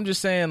 man, I'm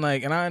just saying,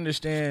 like, and I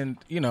understand,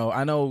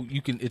 I know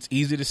it's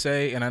easy to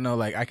say, and I know,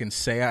 like, I can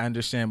say I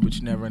understand, but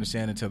you never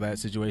understand until that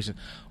situation.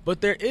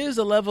 But there is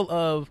a level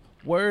of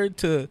word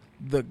to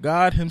the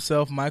God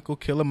himself, Michael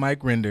Killer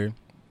Mike Render,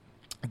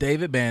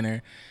 David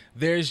Banner.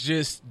 There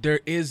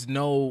is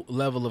no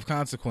level of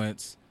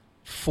consequence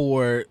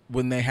for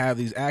when they have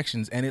these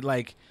actions. And it,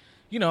 like,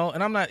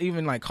 and I'm not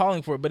even, like,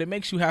 calling for it, but it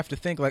makes you have to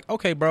think, like,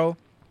 okay, bro,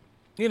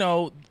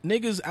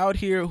 niggas out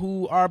here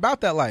who are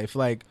about that life,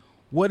 like,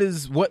 what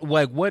is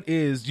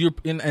you're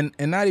and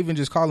not even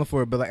just calling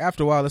for it, but like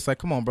after a while it's like,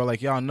 come on, bro,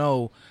 like y'all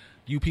know,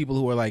 you people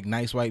who are like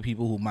nice white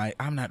people who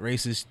I'm not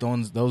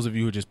racist, those of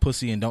you who are just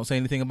pussy and don't say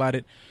anything about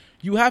it,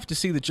 you have to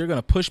see that you're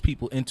gonna push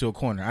people into a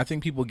corner. I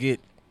think people get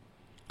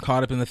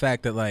caught up in the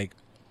fact that like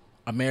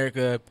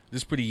America,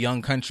 this pretty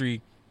young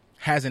country,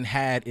 hasn't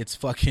had its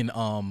fucking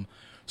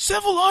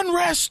civil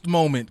unrest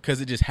moment, because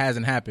it just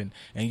hasn't happened.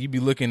 And you be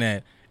looking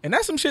at, and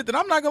that's some shit that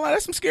I'm not gonna lie,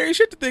 that's some scary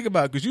shit to think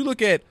about, because you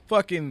look at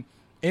fucking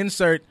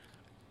insert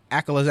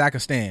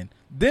Afghanistan.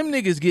 Them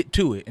niggas get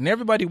to it, and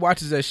everybody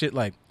watches that shit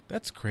like,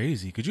 that's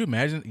crazy. Could you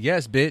imagine?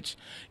 Yes, bitch.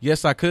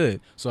 Yes, I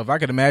could. So if I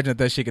could imagine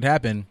that shit could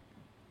happen,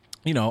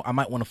 I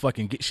might want to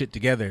fucking get shit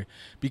together,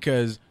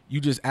 because you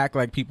just act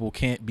like people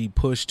can't be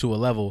pushed to a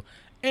level.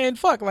 And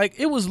fuck, like,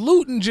 it was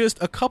looting just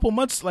a couple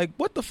months. Like,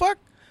 what the fuck?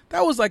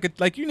 That was like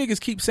you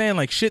niggas keep saying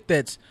like shit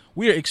that's,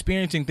 we are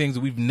experiencing things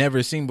that we've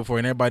never seen before,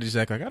 and everybody just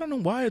act like, I don't know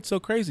why it's so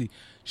crazy.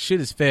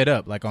 Shit is fed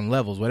up, like on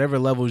levels, whatever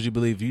levels you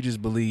believe. If you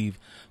just believe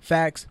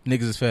facts,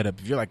 niggas is fed up.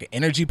 If you're like an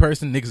energy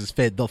person, niggas is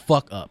fed the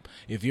fuck up.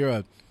 If you're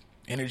a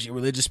energy,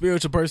 religious,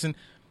 spiritual person,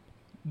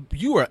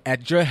 you are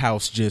at your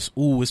house just,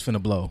 ooh, it's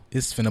finna blow.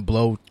 It's finna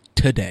blow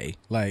today.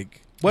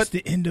 Like, what? It's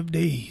the end of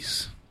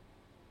days.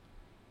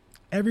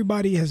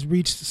 Everybody has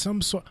reached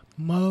some sort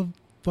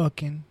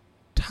motherfucking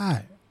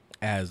tired.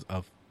 As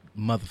a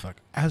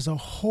motherfucker. As a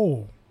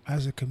whole,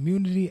 as a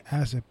community,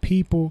 as a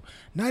people,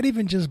 not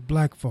even just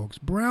black folks,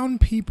 brown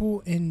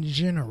people in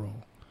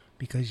general,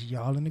 because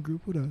y'all in the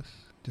group with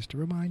us, just to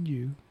remind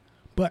you,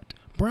 but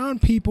brown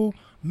people,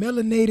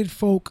 melanated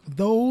folk,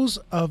 those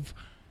of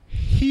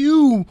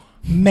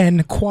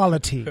human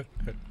quality,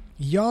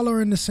 y'all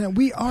are in the same.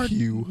 We are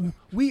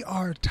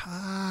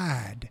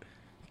tired.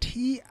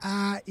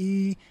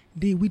 Tied.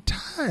 We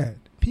tired.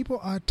 People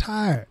are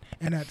tired.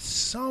 And at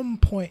some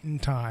point in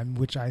time,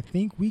 which I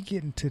think we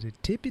getting to the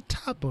tippy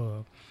top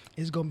of,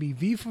 is going to be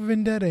V for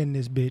Vendetta in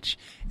this bitch,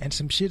 and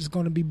some shit is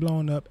going to be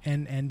blown up,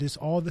 and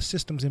all the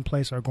systems in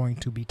place are going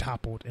to be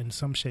toppled in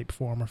some shape,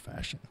 form, or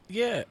fashion.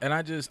 Yeah, and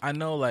I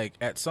know, like,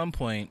 at some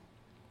point,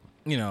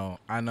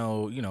 I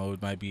know,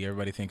 it might be,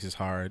 everybody thinks it's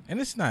hard,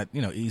 and it's not,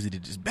 easy to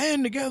just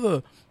band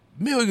together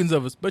millions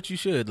of us, but you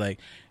should. Like,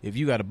 if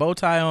you got a bow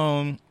tie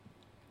on,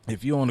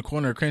 if you're on the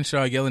corner of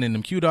Crenshaw yelling in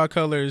them Q-Dog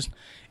colors,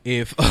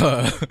 if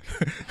don't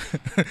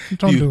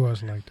do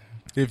us like that.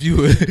 If you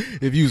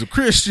was a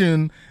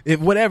Christian, if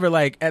whatever,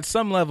 like at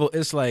some level,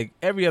 it's like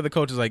every other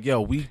coach is like,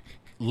 yo, we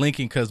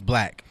linking cause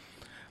black.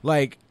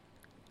 Like,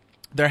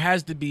 there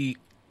has to be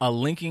a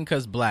linking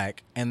cause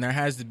black, and there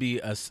has to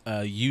be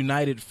a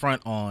united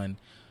front on.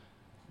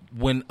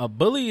 When a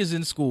bully is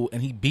in school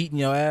and he beating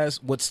your ass,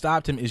 what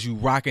stopped him is you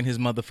rocking his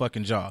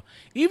motherfucking jaw.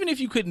 Even if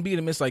you couldn't beat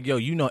him, it's like, yo,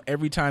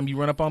 every time you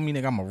run up on me,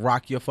 nigga, I'm gonna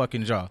rock your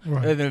fucking jaw.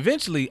 Right. And then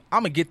eventually,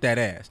 I'm gonna get that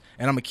ass,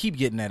 and I'm gonna keep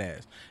getting that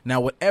ass.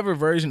 Now, whatever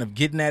version of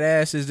getting that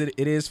ass it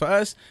is for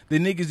us, the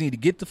niggas need to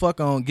get the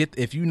fuck on.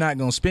 If you're not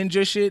gonna spend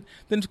your shit,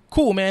 then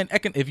cool, man.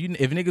 If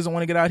niggas don't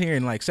want to get out here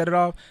and like set it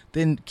off,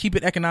 then keep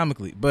it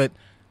economically. But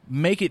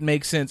make it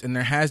make sense, and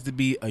there has to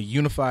be a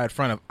unified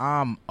front of,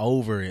 I'm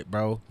over it,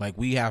 bro. Like,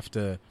 we have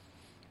to.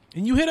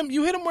 And you hit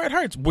him where it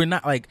hurts. We're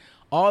not like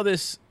all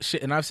this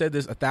shit, and I've said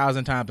this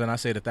 1,000 times, and I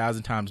say it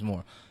 1,000 times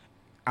more.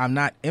 I'm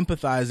not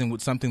empathizing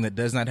with something that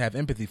does not have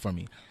empathy for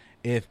me.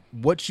 If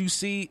what you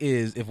see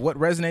is, if what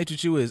resonates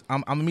with you is,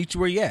 I'm gonna meet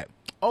you where you at.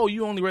 oh,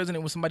 you only resonate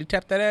when somebody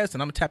tap that ass,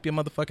 then I'm gonna tap your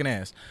motherfucking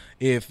ass.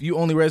 If you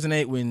only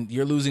resonate when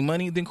you're losing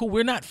money, then cool,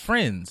 we're not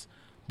friends.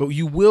 But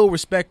you will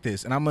respect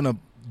this, and I'm gonna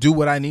do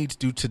what I need to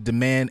do to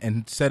demand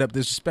and set up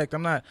this respect.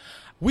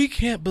 We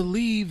can't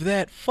believe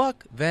that.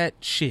 Fuck that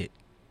shit.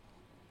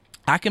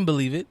 I can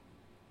believe it.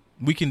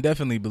 We can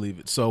definitely believe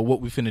it. So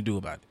what we finna do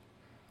about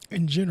it?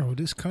 In general,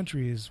 this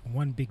country is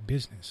one big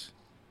business.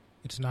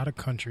 It's not a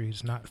country.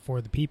 It's not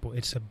for the people.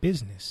 It's a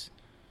business.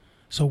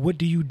 So what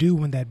do you do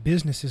when that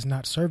business is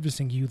not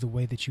servicing you the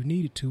way that you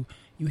need it to?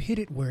 You hit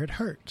it where it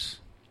hurts.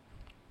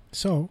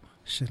 So,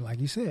 shit, like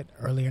you said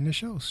earlier in the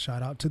show,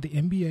 shout out to the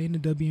NBA and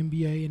the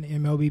WNBA and the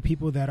MLB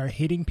people that are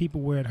hitting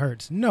people where it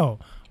hurts. No,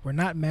 we're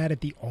not mad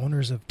at the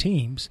owners of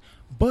teams,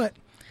 but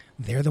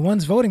they're the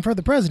ones voting for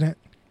the president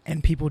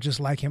and people just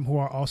like him who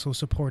are also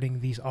supporting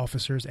these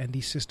officers and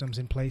these systems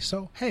in place.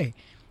 So, hey,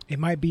 it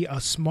might be a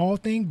small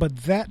thing, but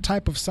that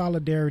type of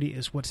solidarity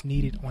is what's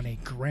needed on a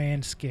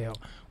grand scale.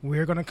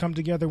 We're going to come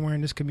together. We're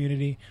in this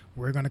community.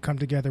 We're going to come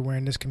together. We're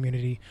in this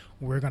community.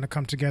 We're going to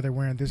come together.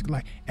 We're in this.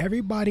 Like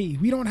everybody,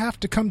 we don't have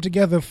to come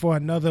together for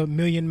another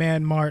Million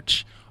Man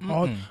March.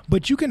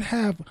 But you can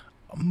have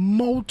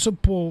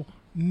multiple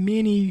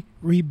many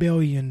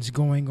rebellions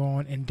going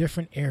on in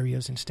different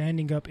areas and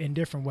standing up in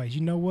different ways. You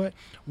know what?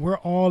 We're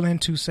all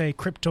into, say,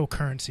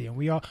 cryptocurrency, and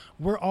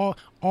we're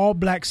all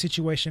black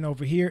situation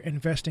over here,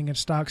 investing in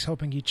stocks,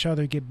 helping each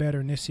other get better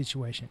in this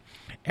situation.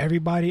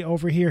 Everybody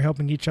over here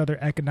helping each other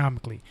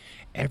economically.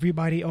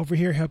 Everybody over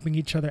here helping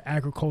each other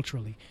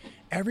agriculturally.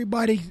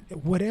 Everybody,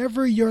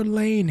 whatever your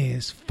lane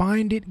is,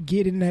 find it,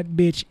 get in that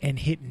bitch, and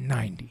hit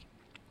 90.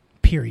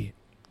 Period.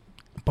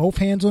 Both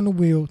hands on the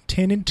wheel,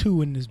 10 and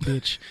 2 in this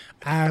bitch,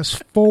 eyes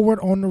forward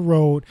on the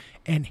road,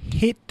 and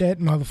hit that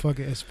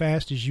motherfucker as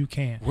fast as you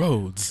can.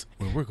 Roads,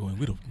 where we're going,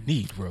 we don't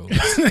need roads.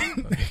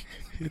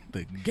 Hit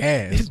the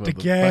gas. Hit the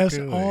gas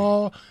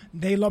all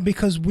day long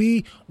because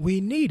we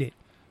need it.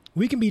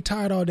 We can be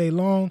tired all day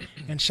long,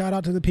 and shout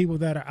out to the people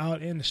that are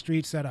out in the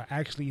streets that are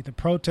actually either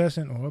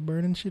protesting or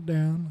burning shit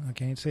down. I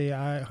can't say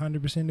I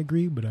 100%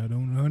 agree, but I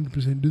don't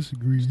 100%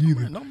 disagree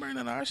either. Don't burn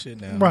our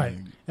shit down. Right.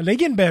 And they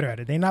getting better at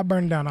it. They not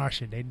burning down our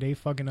shit. They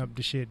fucking up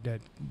the shit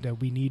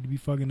that we need to be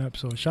fucking up.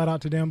 So shout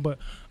out to them. But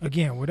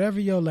again, whatever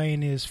your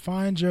lane is,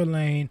 find your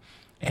lane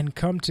and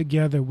come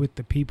together with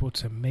the people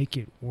to make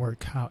it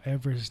work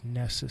however is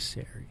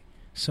necessary.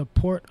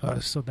 Support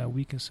us so that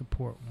we can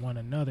support one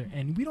another,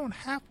 and we don't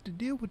have to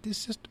deal with this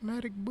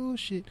systematic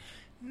bullshit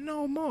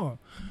no more.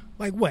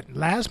 Like what?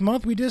 Last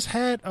month we just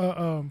had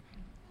a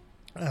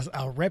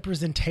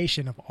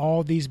representation of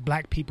all these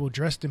black people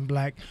dressed in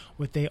black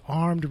with their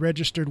armed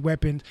registered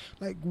weapons.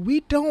 Like we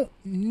don't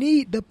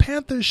need, the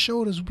Panthers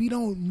showed us we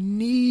don't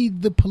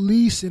need the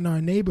police in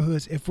our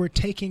neighborhoods if we're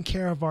taking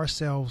care of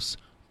ourselves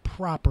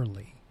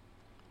properly.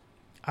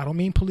 I don't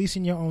mean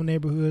policing your own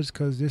neighborhoods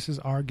because this is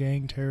our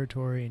gang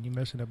territory and you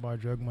messing up our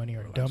drug money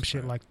or dumb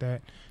shit like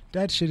that.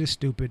 That shit is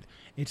stupid.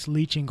 It's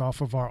leeching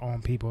off of our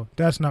own people.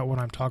 That's not what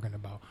I'm talking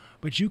about.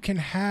 But you can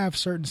have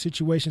certain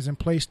situations in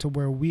place to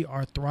where we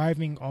are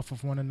thriving off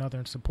of one another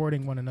and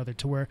supporting one another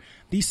to where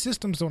these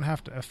systems don't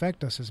have to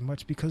affect us as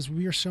much because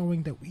we are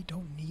showing that we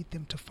don't need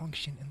them to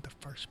function in the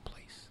first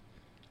place.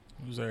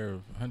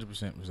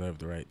 100% reserve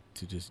the right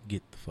to just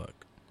get the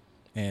fuck.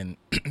 And,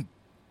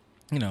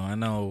 you know, I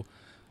know...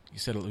 we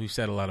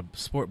said a lot of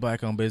support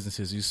black-owned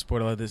businesses. You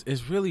support a lot of this.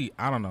 It's really,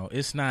 I don't know.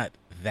 It's not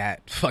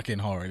that fucking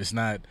hard. It's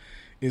not.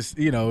 It's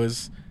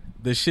it's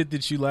the shit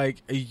that you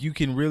like. You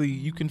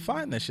can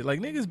find that shit.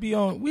 Like niggas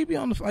we be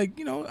on the like.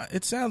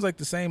 It sounds like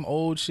the same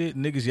old shit.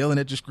 Niggas yelling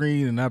at your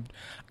screen, and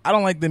I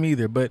don't like them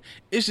either. But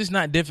it's just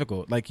not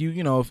difficult. Like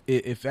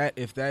if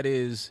that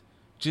is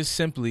just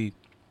simply,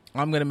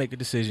 I'm gonna make a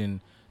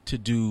decision to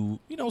do.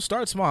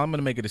 Start small. I'm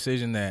gonna make a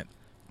decision that.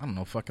 I don't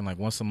know, fucking like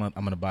once a month,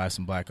 I'm going to buy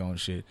some black-owned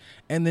shit.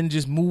 And then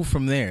just move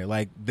from there.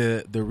 Like,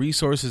 the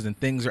resources and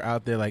things are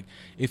out there. Like,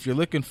 if you're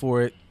looking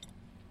for it,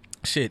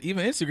 shit,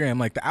 even Instagram,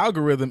 like, the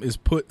algorithm is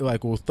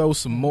will throw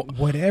some more.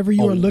 Whatever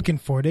you are looking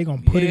for, they're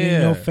going to put it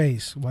in your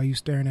face while you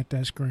staring at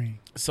that screen.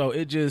 So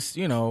it just,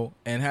 and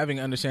having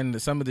understanding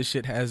that some of this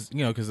shit has,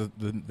 because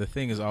the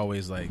thing is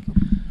always, like,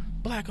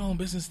 black-owned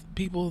business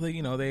people,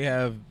 they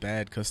have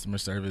bad customer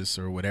service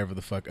or whatever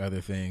the fuck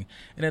other thing.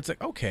 And it's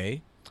like,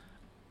 okay,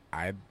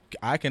 I'm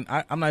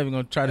not even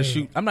gonna try to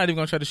shoot. I'm not even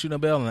gonna try to shoot no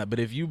bell on that. But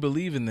if you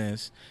believe in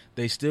this,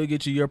 they still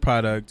get you your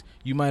product.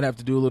 You might have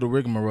to do a little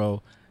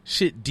rigmarole.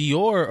 Shit,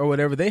 Dior or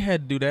whatever, they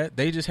had to do that.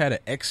 They just had an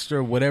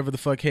extra whatever the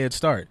fuck head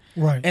start.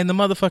 Right. And the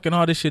motherfucking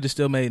all this shit is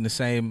still made in the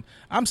same.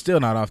 I'm still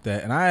not off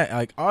that. And I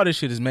like all this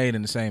shit is made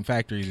in the same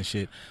factories and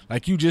shit.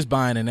 Like you just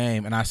buying a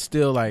name, and I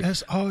still like.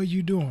 That's all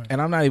you doing. And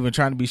I'm not even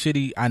trying to be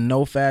shitty. I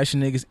know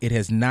fashion niggas. It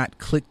has not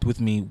clicked with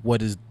me.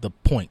 What is the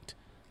point?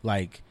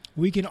 Like.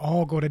 We can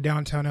all go to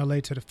downtown LA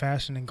to the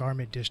fashion and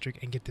garment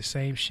district and get the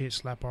same shit,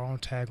 slap our own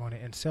tag on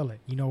it, and sell it.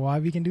 You know why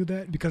we can do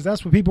that? Because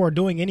that's what people are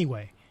doing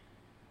anyway.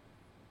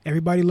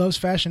 Everybody loves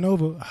Fashion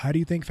Nova. How do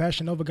you think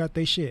Fashion Nova got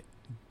their shit?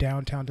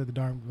 Downtown to the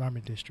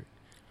garment district.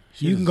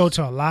 You can go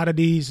to a lot of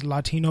these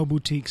Latino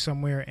boutiques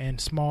somewhere in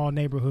small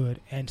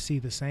neighborhood and see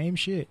the same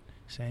shit.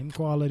 same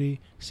quality,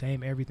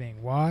 same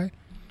everything. Why?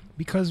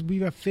 Because we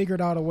have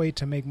figured out a way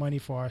to make money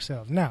for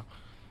ourselves. Now,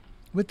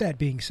 with that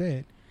being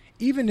said,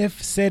 even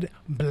if said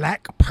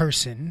black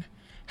person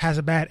has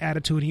a bad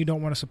attitude and you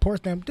don't want to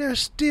support them, there's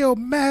still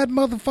mad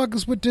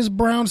motherfuckers with this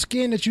brown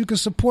skin that you can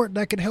support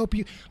that could help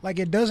you. Like,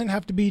 it doesn't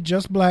have to be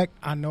just black.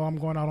 I know I'm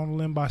going out on a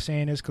limb by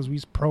saying this because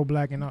we's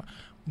pro-black and all,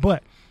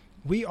 but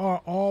we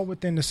are all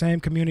within the same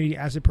community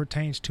as it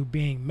pertains to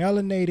being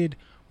melanated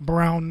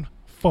brown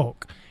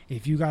folk.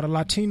 If you got a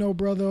Latino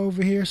brother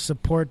over here,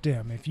 support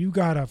them. If you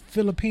got a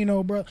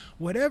Filipino brother,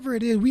 whatever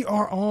it is, we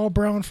are all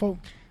brown folk.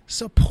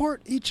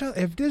 Support each other.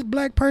 If this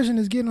black person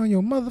is getting on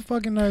your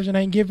motherfucking nerves and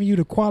ain't giving you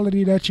the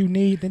quality that you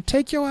need, then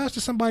take your ass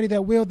to somebody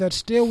that will, that's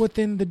still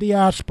within the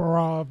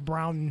diaspora of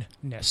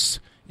brownness.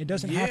 It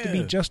doesn't have to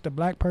be just a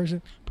black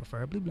person,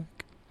 preferably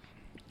black,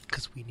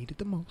 because we need it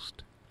the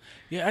most.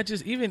 Yeah, I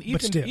just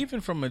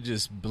even from a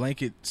just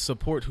blanket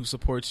support who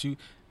supports you,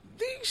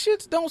 these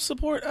shits don't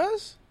support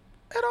us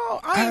at all.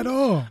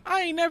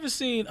 I ain't never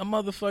seen a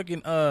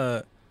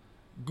motherfucking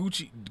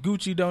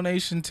Gucci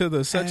donation to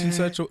the such and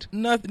such.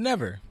 Nothing,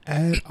 never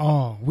at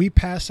all. We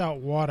pass out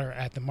water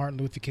at the Martin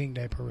Luther King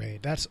Day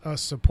parade. That's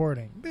us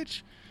supporting,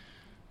 bitch.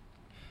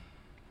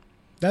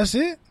 That's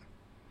it.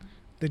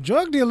 The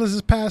drug dealers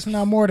is passing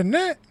out more than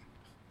that.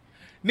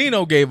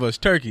 Nino gave us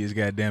turkeys,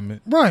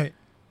 goddammit. Right.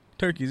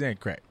 Turkeys and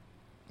crack.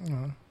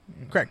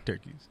 Crack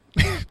turkeys.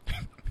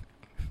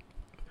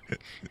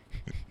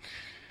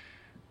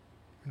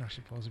 We're not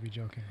supposed to be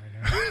joking right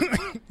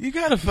now. You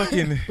gotta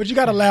fucking... But you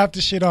gotta laugh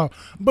this shit off.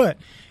 But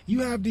you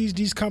have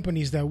these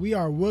companies that we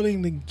are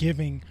willingly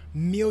giving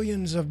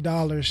millions of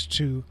dollars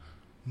to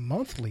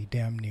monthly,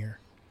 damn near.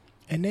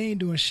 And they ain't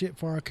doing shit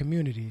for our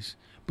communities.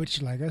 But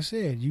like I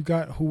said, you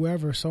got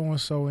whoever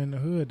so-and-so in the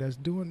hood that's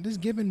doing this,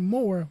 giving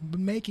more, but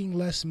making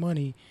less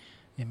money.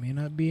 It may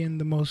not be in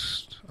the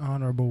most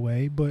honorable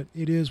way, but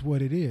it is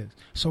what it is.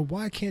 So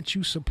why can't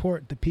you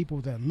support the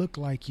people that look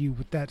like you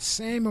with that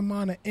same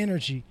amount of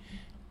energy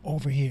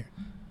over here?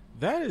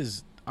 That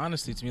is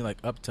honestly to me like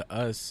up to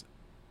us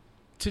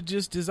to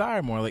just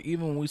desire more. Like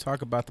even when we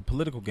talk about the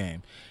political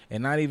game,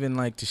 and not even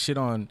like to shit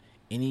on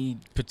any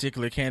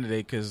particular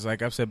candidate, because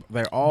like I've said,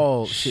 they're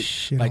all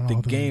shit. Like the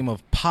game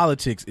of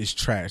politics is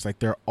trash. Like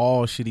they're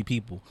all shitty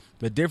people.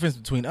 The difference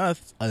between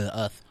us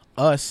and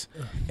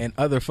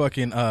other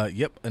fucking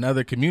and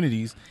other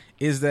communities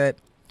is that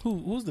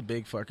who's the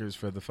big fuckers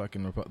for the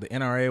fucking the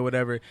NRA or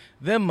whatever,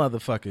 them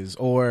motherfuckers.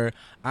 Or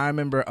I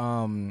remember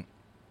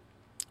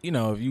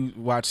if you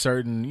watch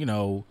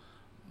certain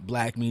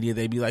black media,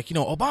 they'd be like,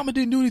 Obama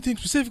didn't do anything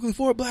specifically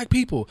for black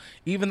people.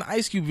 Even the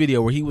Ice Cube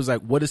video where he was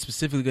like, what is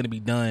specifically going to be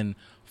done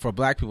for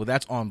black people?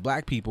 That's on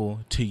black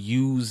people to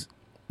use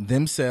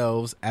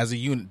themselves as a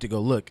unit to go,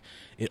 look,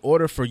 in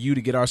order for you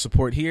to get our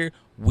support here,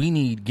 we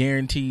need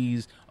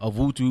guarantees of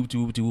whoop, whoop,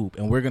 whoop, whoop,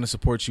 and we're going to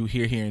support you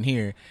here, here, and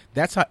here.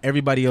 That's how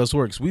everybody else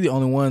works. We the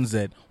only ones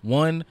that,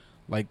 once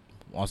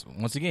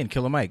again,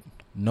 Killer Mike,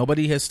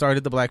 nobody has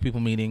started the black people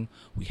meeting.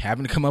 We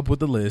haven't come up with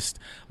the list.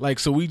 Like,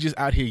 so we just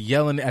out here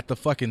yelling at the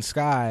fucking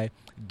sky,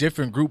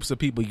 different groups of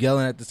people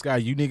yelling at the sky.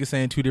 You niggas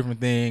saying two different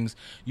things.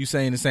 You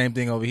saying the same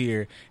thing over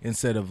here.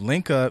 Instead of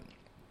link up,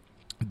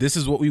 this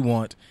is what we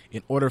want.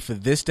 In order for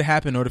this to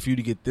happen, in order for you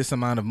to get this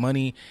amount of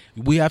money,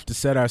 we have to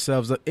set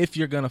ourselves up if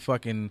you're going to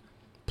fucking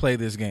play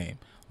this game.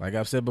 Like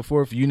I've said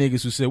before, for you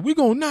niggas who said, we're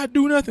going to not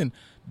do nothing,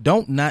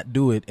 don't not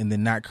do it and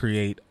then not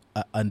create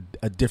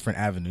a different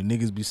avenue.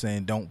 Niggas be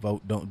saying, don't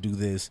vote, don't do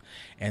this,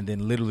 and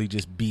then literally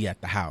just be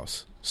at the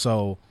house.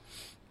 So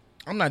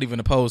I'm not even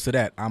opposed to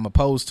that. I'm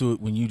opposed to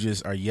it when you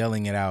just are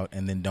yelling it out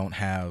and then don't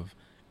have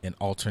an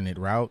alternate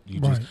route.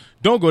 You just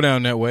don't go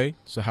down that way.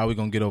 So how we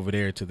going to get over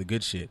there to the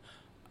good shit?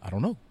 I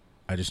don't know.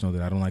 I just know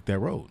that I don't like that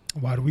road.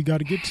 Why do we got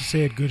to get to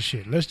said good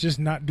shit? Let's just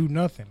not do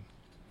nothing.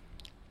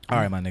 All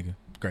right, my nigga.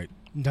 Great.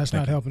 That's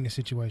not helping the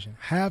situation.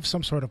 Have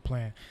some sort of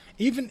plan.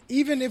 Even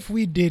if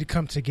we did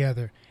come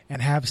together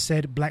and have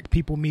said black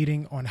people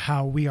meeting on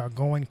how we are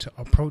going to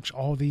approach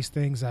all these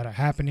things that are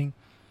happening,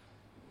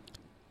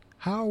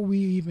 how are we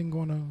even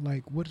going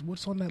to,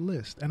 what's on that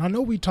list? And I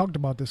know we talked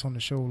about this on the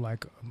show,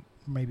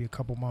 maybe a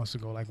couple months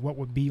ago, what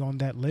would be on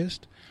that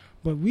list.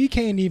 But we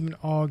can't even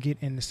all get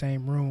in the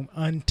same room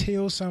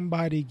until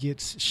somebody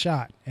gets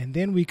shot. And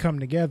then we come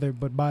together.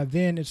 But by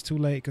then it's too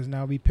late because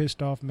now we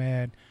pissed off,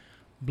 mad,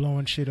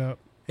 blowing shit up.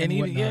 And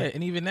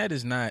even that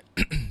is not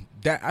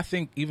that. I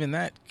think even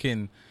that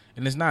can,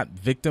 and it's not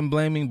victim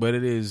blaming, but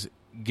it is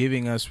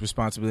giving us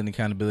responsibility and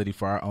accountability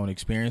for our own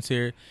experience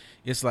here.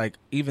 It's like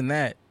even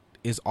that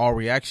is all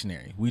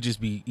reactionary. We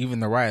just be, even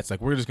the riots,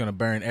 we're just going to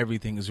burn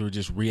everything as we're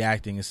just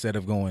reacting instead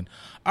of going,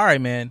 all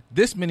right, man,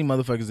 this many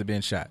motherfuckers have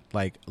been shot.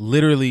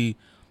 Literally,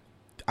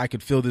 I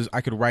could feel this. I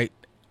could write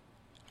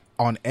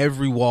on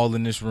every wall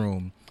in this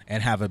room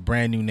and have a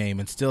brand new name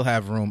and still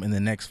have room in the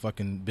next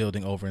fucking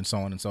building over and so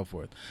on and so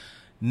forth.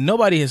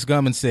 Nobody has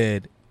come and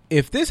said,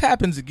 if this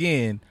happens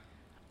again,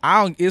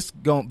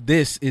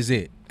 this is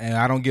it. And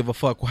I don't give a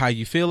fuck how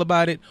you feel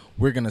about it.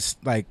 We're going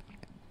to,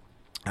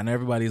 and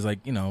everybody's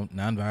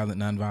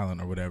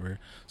nonviolent or whatever.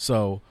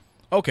 So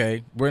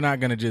okay, we're not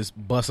gonna just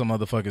bust a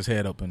motherfucker's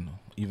head open,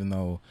 even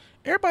though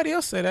everybody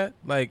else say that.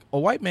 Like a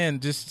white man,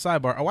 just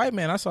sidebar, a white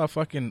man. I saw a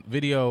fucking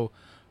video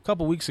a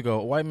couple weeks ago.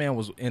 A white man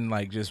was in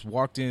like just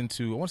walked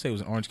into, I want to say it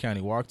was in Orange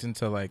County, walked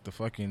into like the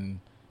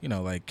fucking, you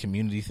know, like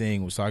community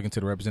thing, was talking to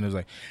the representatives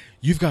like,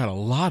 you've got a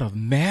lot of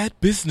mad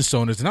business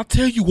owners, and I'll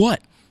tell you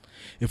what,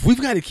 if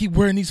we've got to keep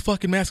wearing these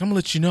fucking masks, I'm gonna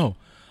let you know,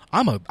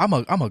 I'm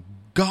a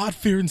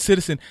God-fearing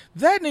citizen.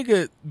 That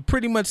nigga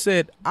pretty much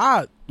said,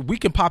 we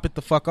can pop it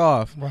the fuck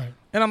off. Right.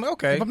 And I'm like,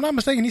 okay. If I'm not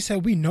mistaken, he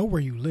said, we know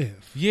where you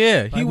live.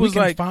 Yeah. He was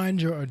like, we can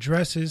find your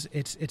addresses.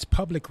 It's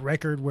public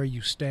record where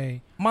you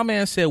stay. My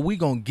man said, we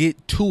gonna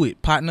get to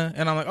it, partner.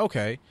 And I'm like,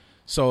 okay.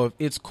 So if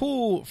it's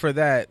cool for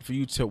that, for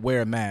you to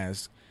wear a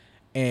mask,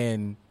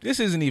 and this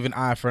isn't even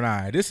eye for an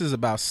eye. This is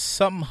about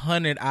some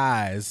 100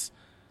 eyes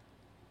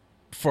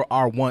for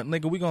our one.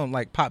 Nigga, we gonna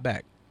like pop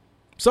back.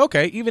 So,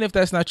 okay, even if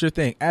that's not your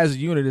thing, as a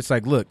unit, it's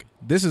like, look,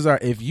 this is our,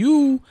 if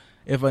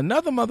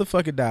another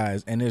motherfucker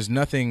dies and there's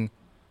nothing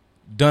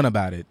done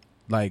about it,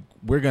 like,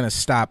 we're going to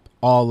stop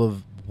all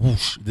of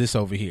whoosh, this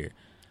over here.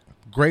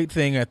 Great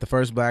thing at the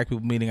first Black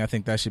People meeting. I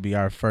think that should be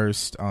our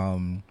first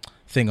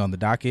thing on the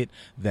docket,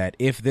 that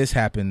if this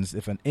happens,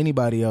 if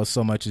anybody else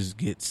so much as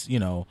gets, you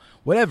know,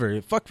 whatever,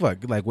 fuck,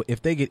 like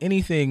if they get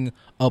anything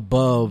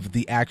above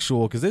the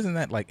actual, because isn't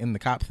that like in the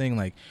cop thing,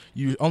 like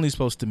you're only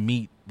supposed to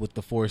meet with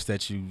the force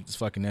that you is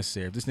fucking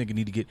necessary. If this nigga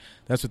need to get,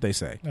 that's what they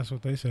say.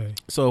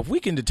 So if we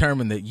can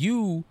determine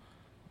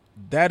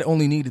that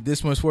only needed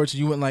this much force,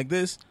 you went like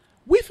this,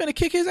 we finna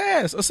kick his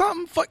ass or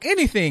something. Fuck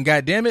anything,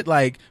 goddamn it!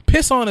 Like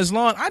piss on his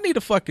lawn. I need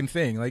a fucking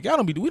thing. Like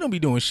we don't be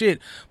doing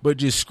shit, but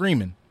just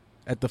screaming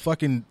at the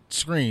fucking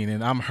screen,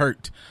 and I'm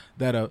hurt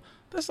that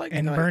that's like,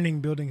 and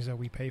burning buildings that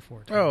we pay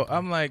for. Bro,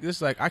 I'm like,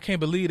 this like, I can't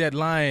believe that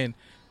lion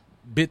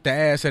bit the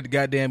ass at the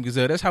goddamn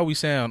gazelle. That's how we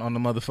sound on the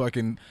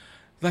motherfucking,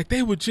 like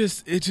they would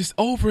just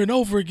over and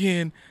over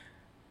again.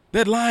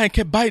 That lion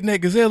kept biting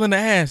that gazelle in the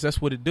ass. That's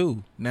what it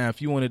do. Now,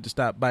 if you wanted to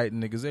stop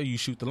biting the gazelle, you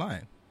shoot the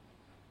lion.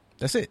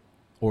 That's it.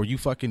 Or you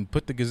fucking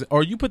put the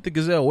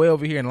gazelle way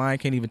over here, and the lion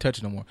can't even touch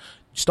it no more.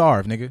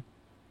 Starve, nigga.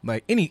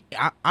 Like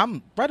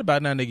I'm right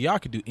about now, nigga. Y'all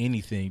could do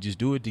anything. Just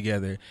do it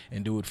together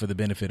and do it for the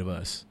benefit of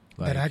us.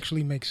 Like, that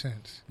actually makes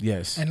sense.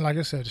 Yes. And like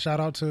I said, shout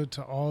out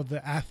to all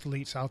the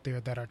athletes out there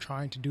that are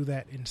trying to do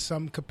that in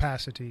some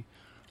capacity.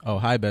 Oh,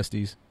 hi,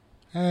 besties.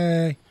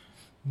 Hey.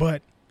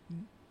 But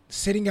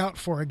sitting out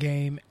for a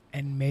game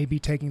and maybe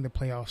taking the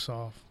playoffs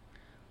off,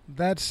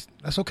 that's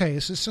okay.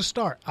 It's just a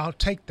start. I'll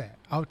take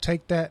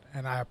that,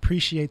 and I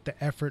appreciate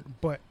the effort,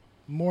 but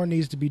more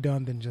needs to be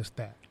done than just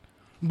that.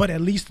 But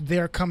at least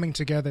they're coming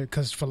together,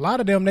 because for a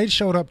lot of them, they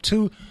showed up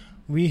too.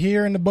 We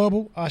here in the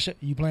bubble.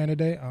 You playing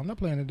today? I'm not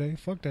playing today.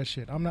 Fuck that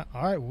shit. I'm not.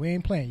 All right, we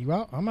ain't playing. You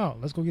out? I'm out.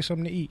 Let's go get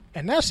something to eat.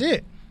 And that's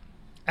it.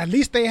 At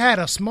least they had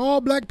a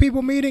small Black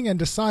people meeting and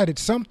decided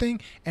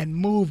something and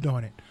moved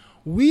on it.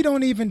 We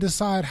don't even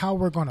decide how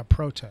we're going to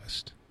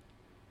protest.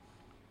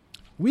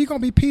 We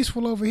going to be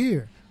peaceful over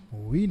here.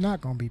 We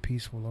not going to be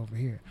peaceful over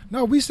here.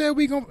 No, we said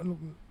we going to.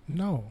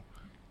 No.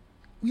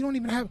 We don't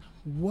even have.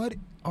 What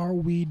are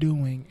we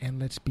doing? And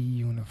let's be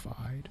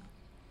unified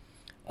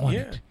on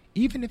it.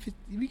 Even if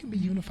we can be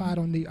unified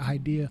on the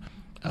idea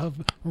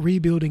of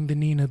rebuilding the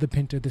Nina, the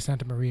Pinta, the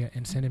Santa Maria,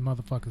 and sending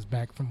motherfuckers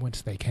back from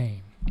whence they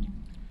came.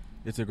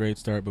 It's a great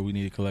start, but we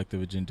need a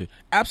collective agenda.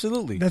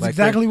 Absolutely. That's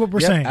exactly what we're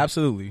saying.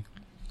 Absolutely.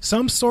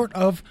 Some sort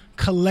of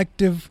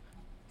collective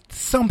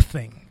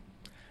something.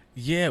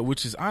 Yeah,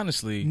 which is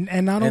honestly...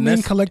 And I don't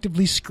mean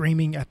collectively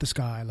screaming at the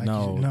sky. Like,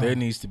 no, there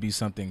needs to be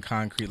something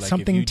concrete. Like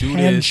something if you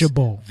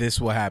tangible. Do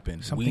this will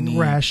happen. Something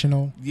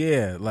rational.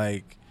 Yeah,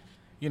 like,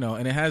 you know,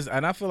 and it has...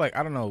 And I feel like,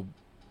 I don't know,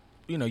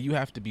 you know, you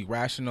have to be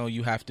rational.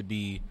 You have to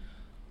be,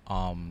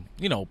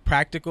 you know,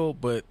 practical.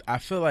 But I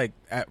feel like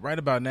right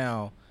about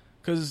now,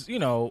 because, you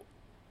know,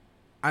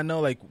 I know,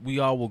 like, we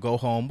all will go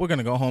home. We're going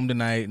to go home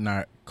tonight in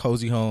our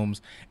cozy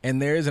homes.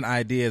 And there is an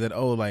idea that,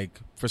 oh, like,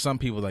 for some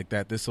people like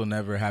that, this will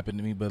never happen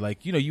to me. But,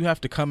 like, you know, you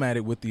have to come at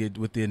it with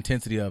the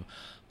intensity of,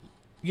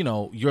 you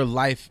know, your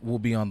life will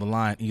be on the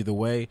line either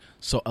way.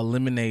 So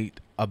eliminate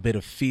a bit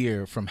of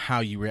fear from how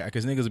you react.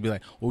 Because niggas will be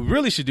like, well, we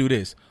really should do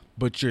this.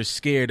 But you're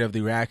scared of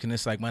the reaction.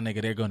 It's like, my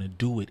nigga, they're going to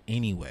do it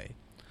anyway.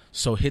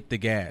 So hit the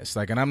gas.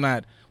 Like, and I'm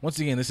not, once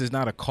again, this is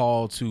not a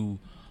call to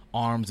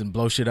arms and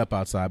blow shit up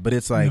outside. But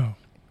it's like, no.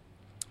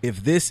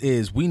 If this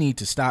is, we need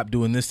to stop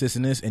doing this, this,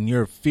 and this, and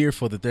you're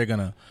fearful that they're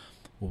gonna,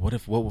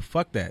 well,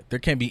 fuck that. There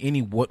can't be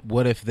any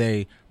what if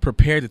they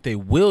prepare that they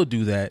will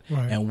do that,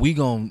 right. And we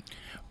gonna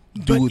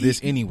do this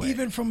anyway.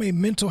 Even from a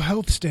mental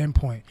health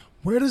standpoint,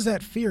 where does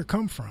that fear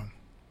come from?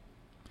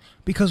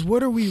 Because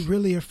what are we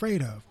really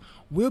afraid of?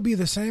 We'll be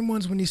the same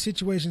ones when these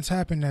situations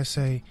happen that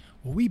say,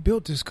 well, we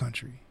built this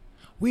country.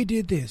 We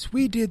did this.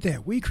 We did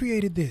that. We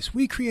created this.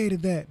 We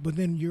created that. But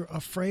then you're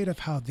afraid of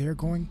how they're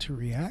going to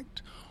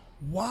react.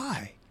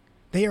 Why?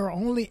 They are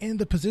only in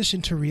the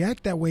position to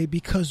react that way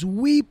because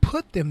we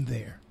put them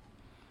there.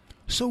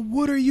 So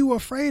what are you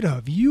afraid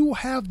of? You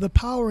have the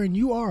power and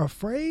you are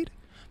afraid?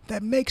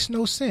 That makes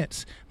no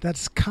sense.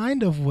 That's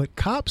kind of what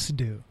cops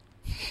do.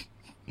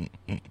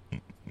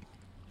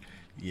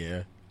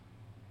 Yeah.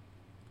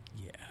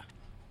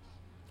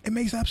 It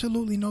makes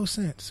absolutely no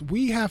sense.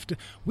 We have to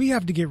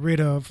get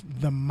rid of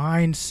the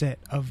mindset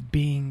of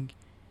being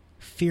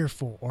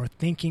fearful or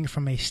thinking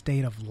from a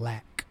state of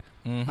lack.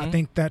 Mm-hmm. I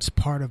think that's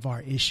part of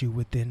our issue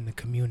within the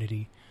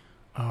community.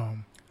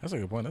 That's a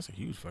good point. That's a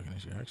huge fucking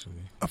issue,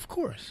 actually. Of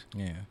course.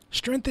 Yeah.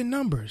 Strength in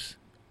numbers.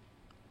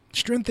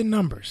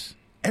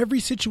 Every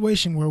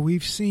situation where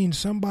we've seen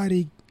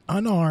somebody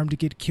unarmed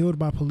get killed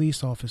by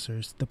police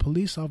officers, the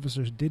police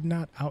officers did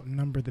not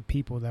outnumber the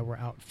people that were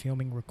out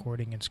filming,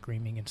 recording, and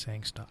screaming and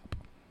saying stop.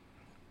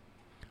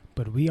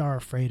 But we are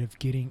afraid of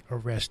getting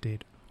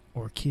arrested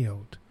or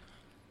killed.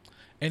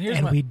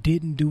 And we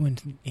didn't do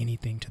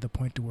anything to the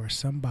point to where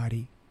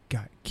somebody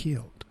got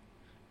killed.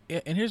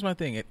 And here's my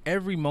thing. At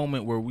every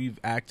moment where we've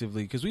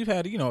actively, because we've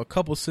had, a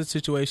couple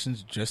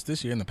situations just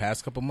this year in the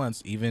past couple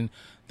months, even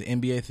the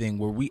NBA thing,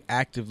 where we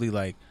actively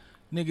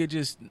nigga,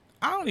 just,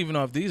 I don't even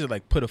know if these are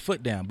put a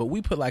foot down, but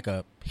we put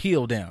a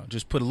heel down,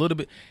 just put a little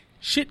bit,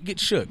 shit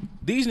get shook.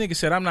 These niggas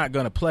said, I'm not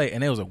going to play.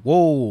 And they was like,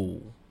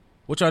 whoa,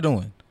 what y'all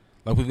doing?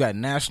 We've got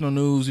national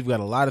news. We've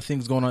got a lot of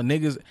things going on.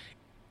 Niggas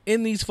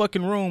in these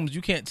fucking rooms,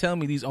 you can't tell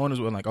me these owners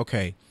were like,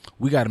 okay,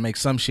 we got to make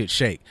some shit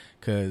shake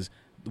because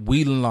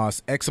we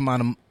lost X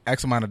amount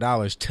of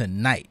dollars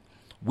tonight.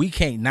 We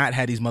can't not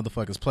have these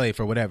motherfuckers play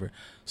for whatever.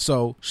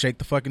 So shake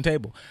the fucking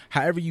table.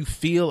 However you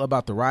feel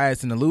about the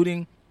riots and the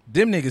looting,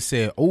 them niggas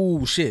said,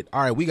 oh shit,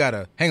 all right, we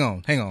gotta hang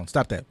on,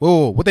 stop that.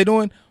 Whoa, what they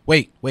doing?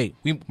 Wait,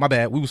 my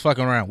bad. We was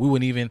fucking around. We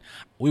wouldn't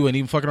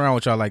even fucking around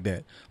with y'all like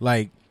that.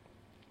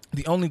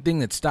 The only thing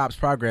that stops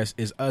progress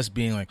is us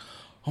being like,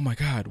 oh my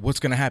God, what's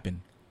gonna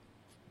happen?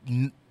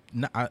 I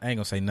ain't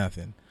gonna say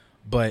nothing,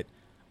 but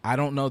I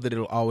don't know that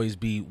it'll always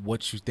be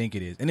what you think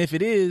it is. And if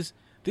it is,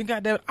 then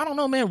goddamn, I don't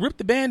know, man, rip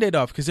the Band-Aid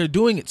off because they're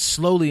doing it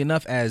slowly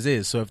enough as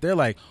is. So if they're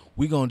like,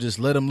 we gonna just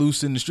let them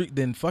loose in the street,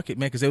 then fuck it,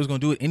 man, because they was gonna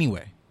do it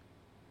anyway.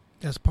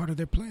 That's part of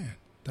their plan.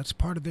 That's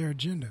part of their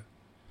agenda.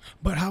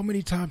 But how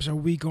many times are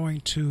we going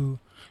to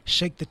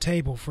shake the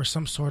table for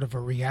some sort of a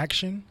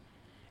reaction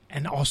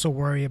and also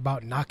worry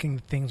about knocking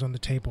the things on the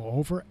table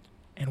over?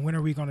 And when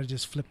are we going to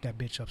just flip that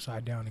bitch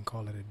upside down and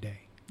call it a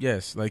day?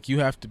 Yes, you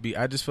have to be.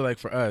 I just feel like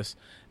for us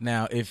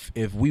now, if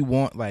we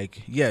want,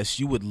 yes,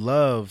 you would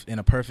love in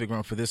a perfect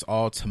world for this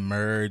all to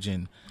merge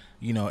and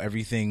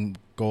everything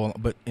go on.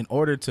 But in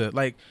order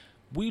to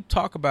we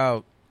talk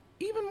about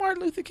even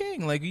Martin Luther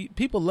King,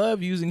 people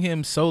love using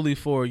him solely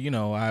for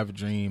I have a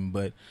dream,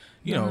 but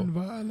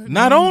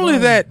not only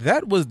that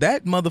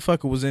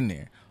motherfucker was in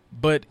there.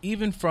 But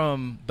even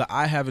from the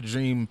I have a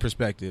dream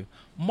perspective,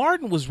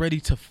 Martin was ready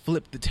to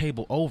flip the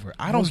table over.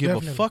 I don't give a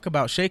fuck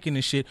about shaking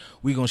this shit.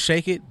 We gonna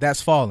shake it.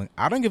 That's falling.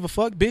 I don't give a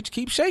fuck, bitch.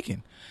 Keep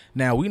shaking.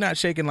 Now, we not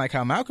shaking like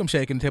how Malcolm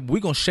shaking the table.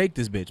 We gonna shake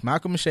this bitch.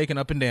 Malcolm is shaking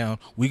up and down.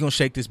 We gonna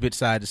shake this bitch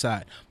side to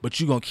side.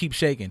 But you gonna keep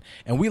shaking.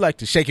 And we like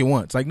to shake it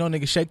once. No,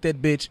 nigga, shake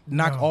that bitch.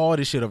 Knock all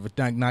this shit over.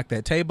 Knock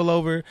that table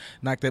over.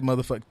 Knock that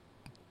motherfucker.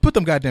 Put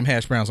them goddamn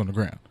hash browns on the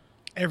ground.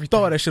 Everything.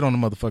 Throw that shit on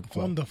the motherfucking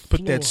floor. On the floor.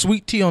 Put that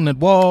sweet tea on that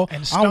wall.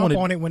 And stomp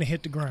on it when it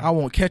hit the ground. I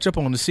want ketchup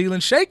on the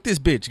ceiling. Shake this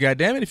bitch,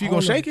 goddammit, if you're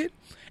going to shake it.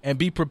 And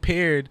be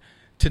prepared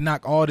to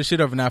knock all this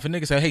shit over. Now, if a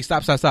nigga say, hey,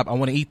 stop, I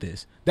want to eat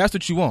this. That's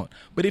what you want.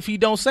 But if he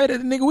don't say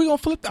that, nigga, we going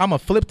to flip. I'm going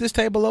to flip this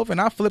table over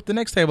and I'll flip the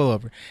next table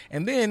over.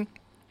 And then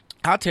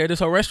I'll tear this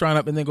whole restaurant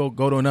up and then go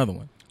to another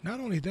one. Not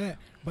only that,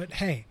 but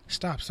hey,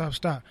 stop.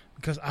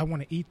 Because I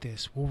want to eat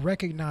this. We'll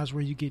recognize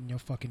where you're getting your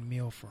fucking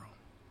meal from.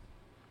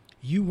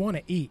 You want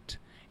to eat.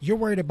 You're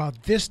worried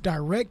about this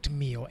direct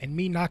meal and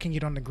me knocking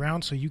it on the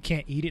ground so you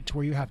can't eat it to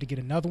where you have to get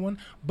another one.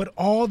 But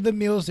all the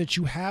meals that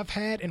you have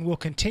had and will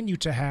continue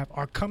to have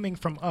are coming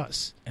from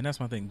us. And that's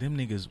my thing. Them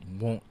niggas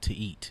want to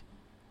eat.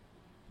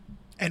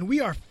 And we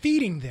are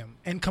feeding them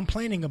and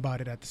complaining about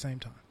it at the same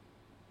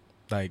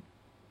time.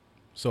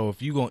 So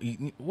if you gonna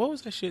eat, what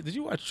was that shit? Did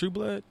you watch True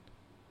Blood?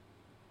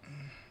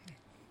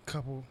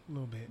 A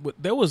little bit. But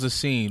there was a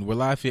scene where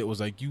Lafayette was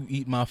like, you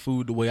eat my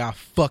food the way I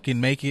fucking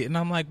make it. And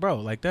I'm like,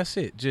 bro, that's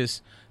it.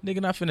 Just, nigga,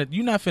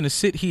 you not finna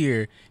sit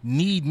here,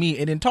 need me,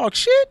 and then talk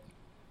shit?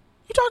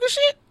 You talking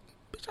shit?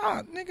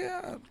 Bitch,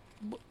 nigga,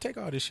 take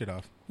all this shit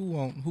off.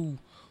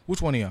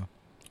 Which one of y'all?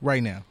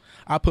 Right now.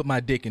 I put my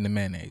dick in the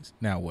mayonnaise.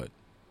 Now what?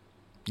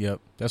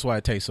 Yep. That's why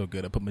it tastes so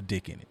good. I put my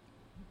dick in it.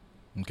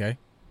 Okay?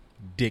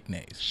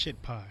 Dick-naise.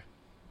 Shit pie.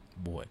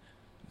 Boy.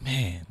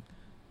 Man.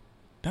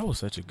 That was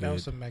such a good... That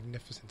was a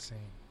magnificent scene.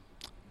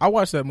 I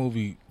watch that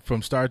movie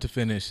from start to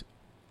finish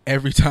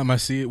every time I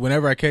see it,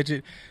 whenever I catch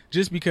it,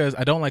 just because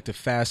I don't like to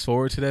fast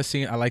forward to that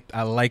scene. I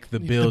like the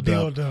build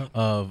up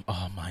of,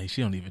 oh my,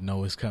 she don't even know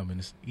what's coming.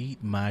 It's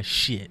eat my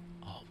shit.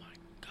 Oh my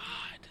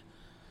God.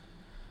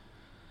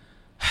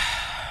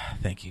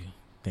 Thank you,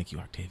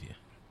 Octavia.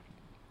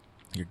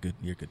 You're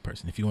a good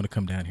person. If you want to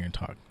come down here and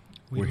talk,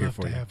 we're here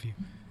for you. Have you.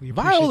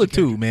 Viola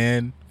too,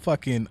 man.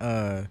 Fucking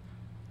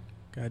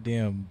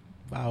goddamn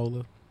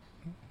Viola.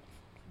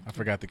 I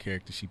forgot the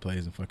character she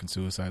plays in fucking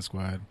Suicide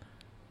Squad.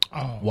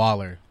 Oh.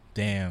 Waller.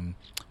 Damn.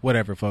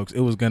 Whatever, folks. It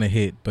was gonna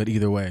hit, but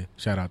either way,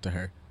 shout out to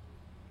her.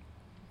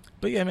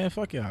 But yeah, man,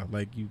 fuck y'all.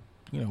 You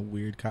know,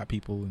 weird cop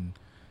people and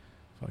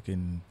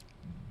Fucking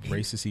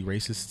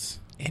racists.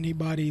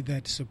 Anybody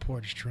that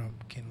supports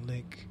Trump can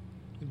lick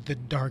the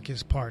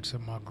darkest parts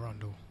of my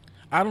grundle.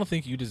 I don't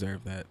think you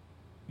deserve that.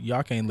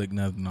 Y'all can't lick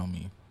nothing on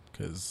me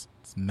because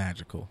it's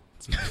magical.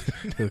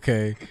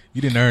 Okay?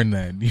 You didn't earn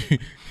that.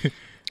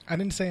 I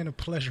didn't say in a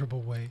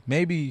pleasurable way.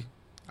 Maybe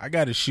I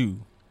got a shoe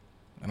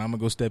and I'm going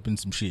to go step in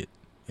some shit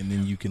and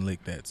then you can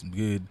lick that. Some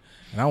good.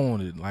 And I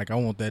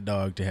want that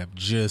dog to have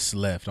just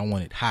left. I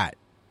want it hot.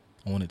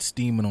 I want it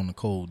steaming on a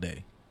cold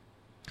day.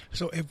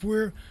 So if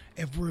we're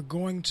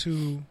going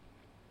to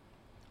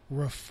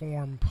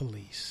reform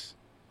police,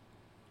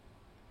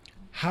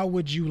 how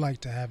would you like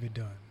to have it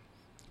done?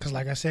 Because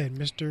like I said,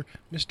 Mr.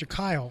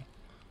 Kyle,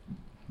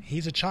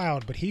 he's a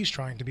child, but he's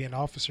trying to be an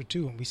officer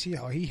too, and we see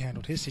how he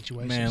handled his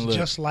situations.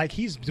 Just like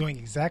he's doing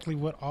exactly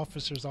what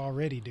officers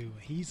already do.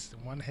 He's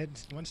one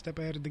step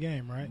ahead of the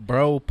game, right?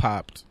 Bro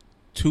popped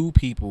 2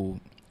 people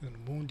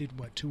and wounded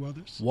 2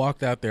 others.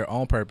 Walked out there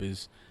on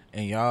purpose,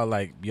 and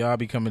y'all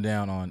be coming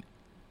down on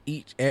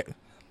each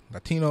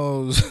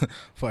Latinos,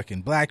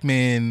 fucking black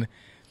men,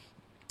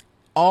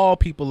 all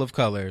people of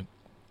color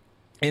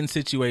in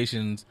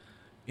situations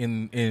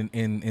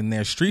in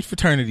their street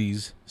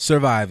fraternities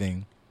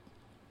surviving.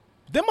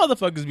 Them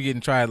motherfuckers be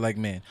getting tried like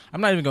men.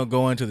 I'm not even gonna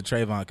go into the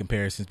Trayvon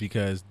comparisons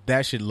because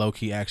that shit low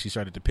key actually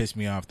started to piss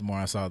me off the more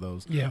I saw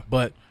those. Yeah.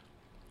 But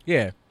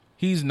yeah,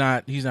 he's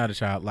not a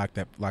child. Lock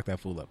that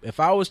fool up. If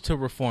I was to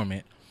reform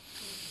it,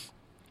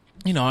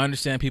 you know, I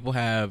understand people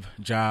have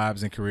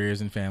jobs and careers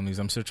and families.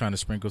 I'm still trying to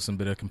sprinkle some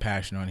bit of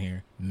compassion on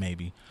here,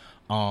 maybe.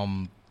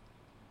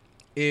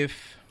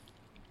 If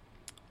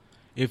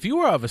you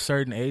are of a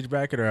certain age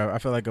bracket, or I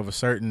feel like of a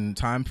certain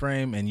time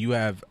frame, and you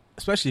have,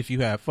 especially if you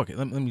have, let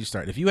me just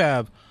start. If you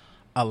have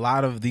a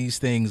lot of these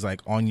things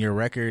like on your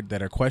record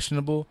that are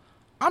questionable,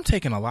 I'm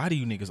taking a lot of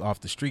you niggas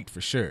off the street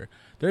for sure.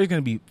 There's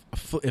going to be,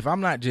 if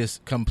I'm not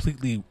just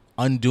completely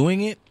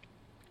undoing it,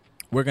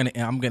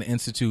 I'm gonna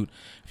institute.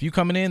 If you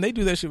coming in, they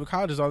do that shit with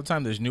colleges all the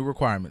time. There's new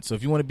requirements. So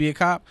if you want to be a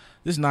cop,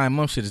 this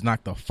 9-month shit is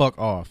knocked the fuck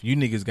off. You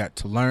niggas got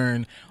to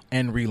learn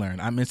and relearn.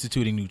 I'm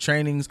instituting new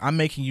trainings. I'm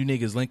making you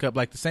niggas link up.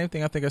 Like the same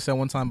thing I think I said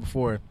one time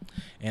before,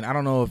 and I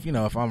don't know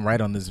if I'm right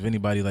on this. If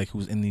anybody like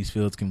who's in these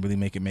fields can really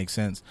make it make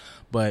sense,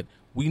 but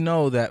we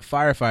know that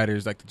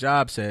firefighters, like the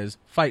job says,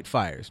 fight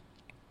fires.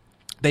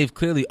 They've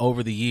clearly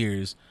over the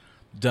years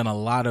done a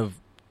lot of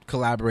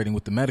collaborating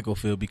with the medical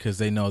field because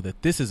they know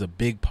that this is a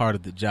big part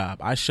of the job.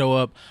 I show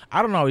up,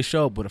 I don't always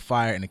show up with a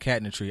fire and a cat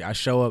in a tree. I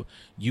show up,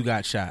 you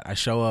got shot. I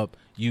show up,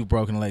 you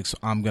broken legs. So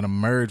I'm going to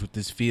merge with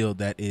this field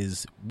that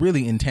is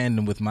really in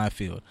tandem with my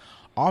field.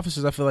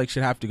 Officers, I feel like,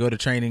 should have to go to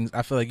trainings.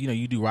 I feel like,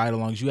 you do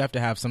ride-alongs. You have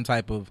to have some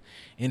type of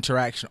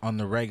interaction on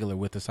the regular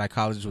with the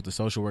psychologist, with the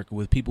social worker,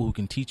 with people who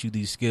can teach you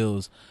these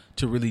skills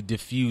to really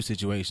diffuse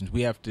situations.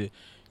 You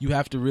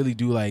have to really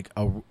do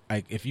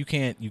if you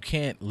can't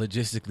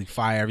logistically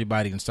fire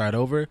everybody and start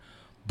over,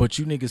 but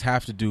you niggas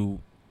have to do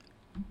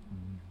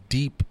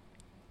deep,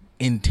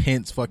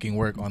 intense fucking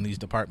work on these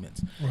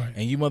departments. Right.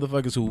 And you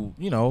motherfuckers who,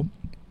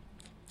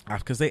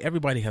 because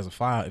everybody has a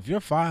file. If your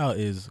file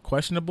is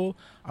questionable,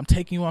 I'm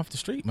taking you off the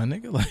street, my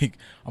nigga. Like,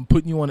 I'm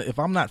putting you on. If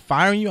I'm not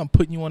firing you, I'm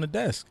putting you on a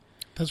desk.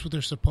 That's what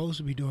they're supposed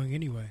to be doing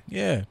anyway.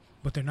 Yeah,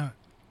 but they're not.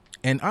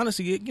 And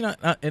honestly,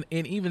 and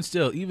even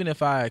still, even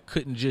if I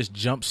couldn't just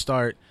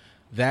jumpstart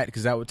that,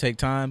 because that would take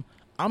time,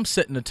 I'm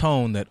setting a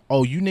tone that,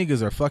 oh, you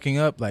niggas are fucking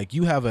up. Like,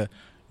 you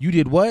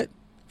did what?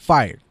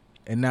 Fired.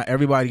 And now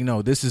everybody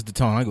know this is the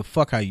tone. I don't give a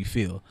fuck how you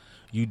feel.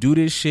 You do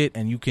this shit,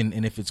 and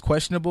and if it's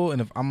questionable,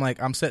 and if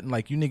I'm setting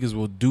like, you niggas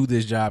will do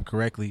this job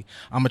correctly,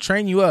 I'm gonna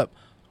train you up,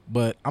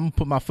 but I'm gonna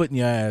put my foot in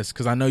your ass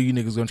because I know you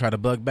niggas gonna try to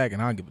bug back,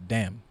 and I don't give a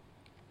damn.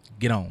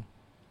 Get on.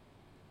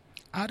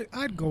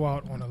 I'd go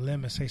out on a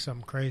limb and say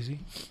something crazy.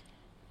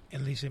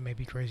 At least it may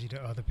be crazy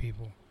to other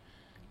people.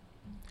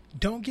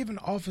 Don't give an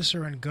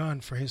officer a gun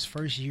for his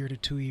first year to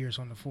 2 years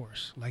on the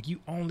force. Like, you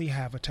only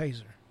have a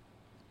taser.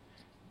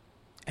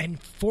 And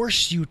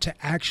force you to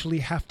actually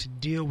have to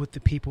deal with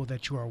the people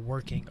that you are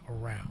working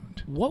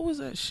around. What was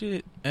that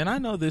shit? And I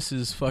know this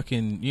is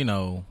fucking,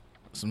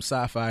 some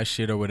sci-fi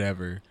shit or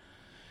whatever.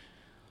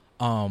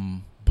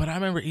 But I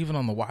remember even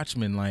on The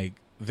Watchmen, like,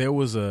 there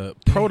was a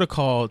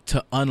protocol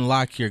to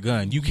unlock your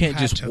gun. You can't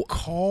just to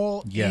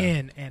call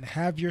in and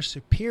have your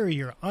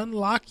superior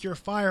unlock your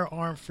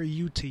firearm for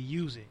you to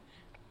use it.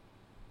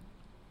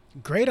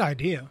 Great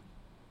idea.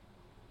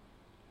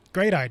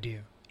 Great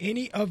idea.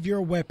 Any of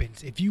your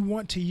weapons, if you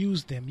want to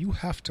use them, you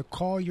have to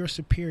call your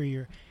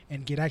superior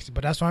and get access.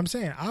 But that's what I'm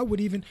saying. I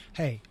would even,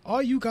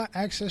 all you got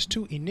access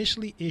to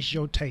initially is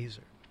your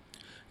taser.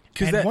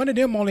 And one of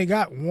them only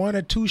got 1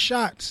 or 2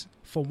 shots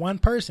for one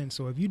person.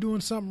 So if you're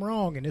doing something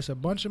wrong and it's a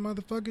bunch of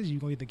motherfuckers, you're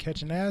going to either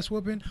catch an ass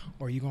whooping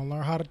or you're going to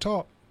learn how to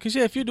talk. Because,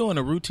 if you're doing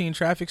a routine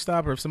traffic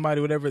stop or if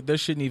somebody, whatever, there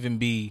shouldn't even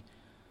be,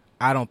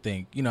 I don't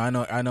think,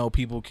 I know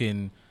people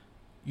can,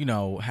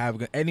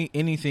 have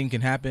anything can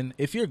happen.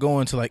 If you're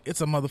going to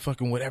it's a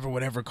motherfucking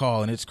whatever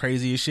call and it's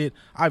crazy as shit,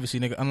 obviously,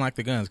 nigga, unlock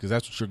the guns because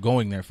that's what you're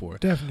going there for.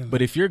 Definitely.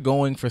 But if you're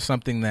going for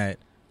something that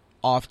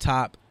off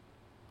top,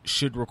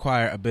 should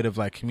require a bit of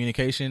like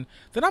communication,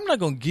 then I'm not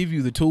gonna give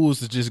you the tools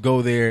to just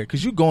go there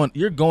because you're going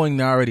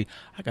there already.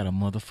 I got a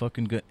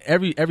motherfucking gun.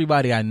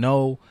 Everybody I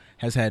know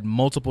has had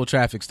multiple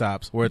traffic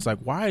stops where it's like,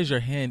 why is your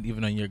hand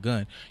even on your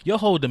gun? Your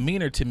whole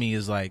demeanor to me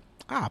is like,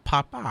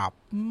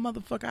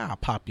 motherfucker, I'll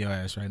pop your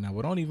ass right now.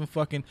 Well, don't even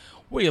fucking,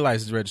 where your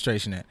license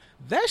registration at?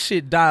 That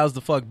shit dials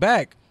the fuck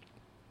back.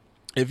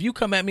 If you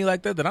come at me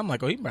like that, then I'm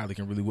like, oh, he probably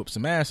can really whoop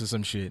some ass or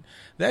some shit.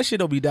 That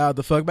shit'll be dialed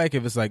the fuck back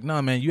if it's like,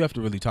 nah, man, you have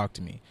to really talk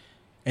to me.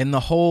 And the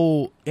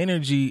whole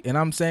energy, and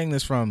I'm saying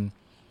this from,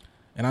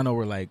 and I know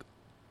we're like,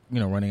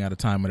 running out of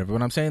time, whatever,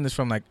 but I'm saying this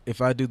from like,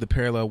 if I do the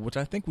parallel, which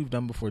I think we've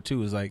done before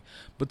too, is like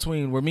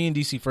between where me and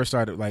DC first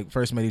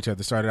met each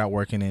other, started out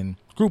working in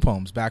group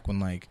homes back when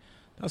like,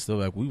 that was still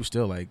like, we were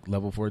still like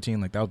level 14,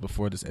 like that was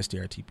before this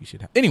STRTP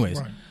shit happened. Anyways.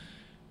 Right.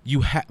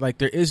 You like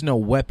there is no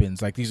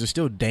weapons. Like these are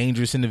still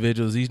dangerous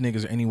individuals. These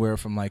niggas are anywhere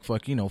from like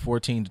 14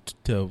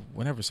 to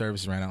whenever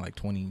services ran out, like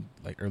 20,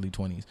 like early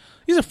 20s.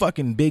 These are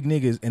fucking big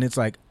niggas, and it's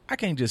like I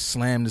can't just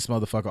slam this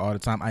motherfucker all the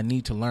time. I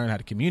need to learn how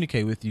to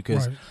communicate with you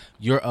because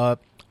you're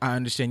up. I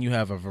understand you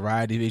have a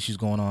variety of issues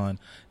going on.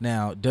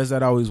 Now, does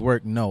that always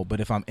work? No. But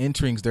if I'm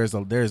entering, there's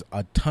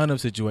a ton of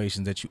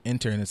situations that you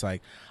enter, and it's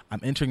like I'm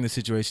entering the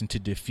situation to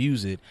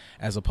diffuse it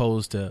as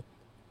opposed to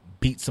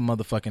beat some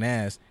motherfucking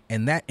ass,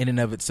 and that in and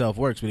of itself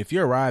works. But if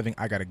you're arriving,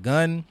 I got a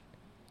gun,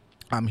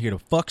 I'm here to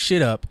fuck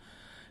shit up,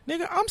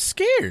 nigga, I'm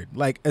scared.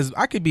 Like, as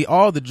I could be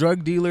all the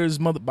drug dealers,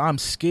 I'm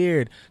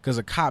scared because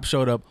a cop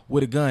showed up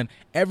with a gun.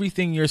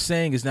 Everything you're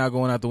saying is now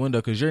going out the window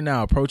because you're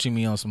now approaching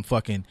me on some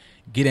fucking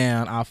get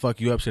down, I'll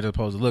fuck you up shit, as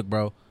opposed to, look,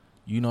 bro,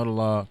 you know the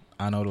law,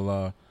 I know the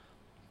law.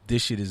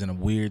 This shit is in a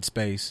weird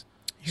space.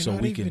 You're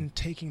not even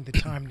taking the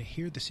time to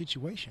hear the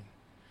situation.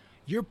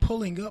 You're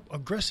pulling up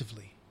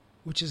aggressively,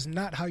 which is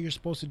not how you're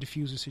supposed to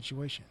diffuse a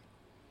situation.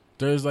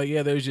 There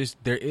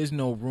is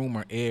no room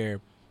or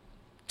air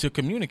to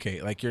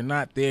communicate. Like, you're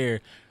not there.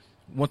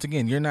 Once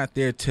again, you're not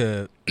there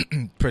to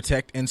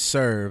protect and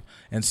serve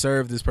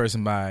this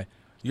person by,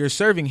 you're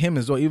serving him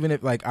as well. Even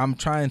if like I'm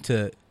trying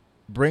to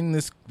bring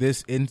this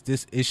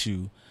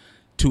issue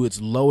to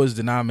its lowest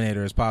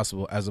denominator as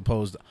possible, as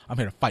opposed to I'm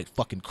here to fight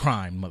fucking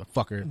crime,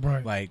 motherfucker.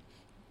 Right. Like,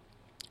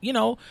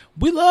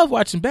 we love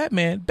watching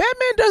Batman.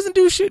 Batman doesn't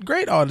do shit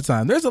great all the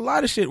time. There's a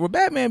lot of shit where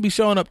Batman be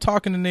showing up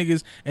talking to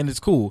niggas and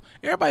it's cool.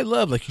 Everybody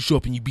love like you show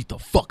up and you beat the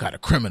fuck out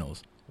of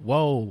criminals.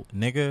 Whoa,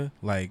 nigga,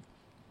 like,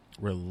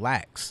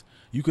 relax.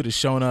 You could have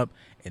shown up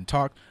and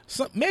talked.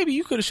 Maybe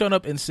you could have shown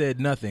up and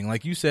said nothing.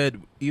 Like you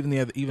said,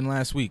 even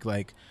last week,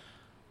 like,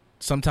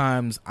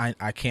 sometimes I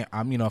can't,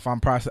 if I'm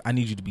processing, I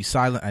need you to be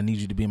silent. I need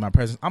you to be in my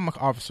presence. I'm an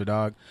officer,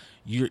 dog.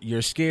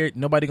 You're scared.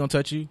 Nobody gonna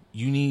touch you.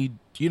 You need,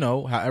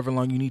 however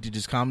long you need to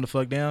just calm the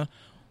fuck down.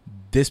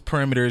 This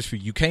perimeter is for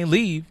you. You can't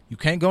leave. You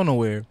can't go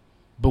nowhere.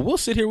 But we'll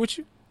sit here with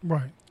you.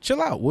 Right.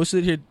 Chill out. We'll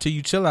sit here till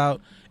you chill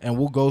out, and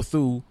we'll go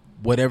through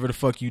whatever the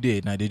fuck you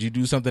did. Now, did you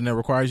do something that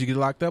requires you to get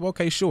locked up?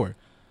 Okay, sure.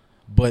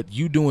 But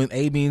you doing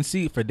A, B, and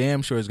C for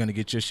damn sure is gonna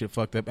get your shit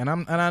fucked up. And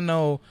I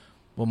know.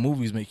 Well,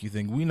 movies make you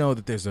think. We know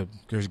that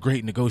there's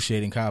great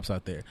negotiating cops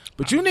out there,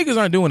 but you niggas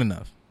aren't doing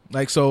enough.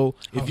 Like, so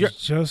if you're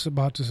just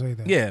about to say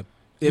that, yeah,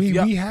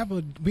 we have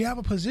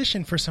a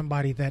position for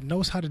somebody that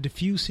knows how to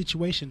diffuse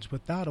situations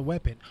without a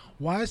weapon.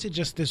 Why is it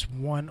just this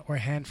one or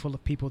handful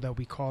of people that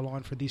we call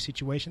on for these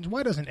situations?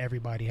 Why doesn't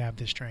everybody have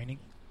this training?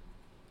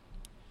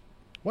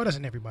 Why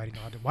doesn't everybody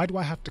know? Why do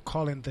I have to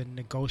call in the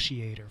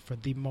negotiator for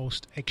the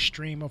most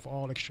extreme of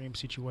all extreme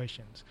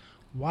situations?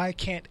 Why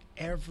can't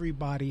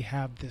everybody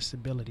have this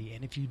ability?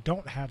 And if you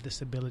don't have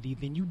this ability,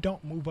 then you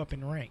don't move up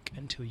in rank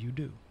until you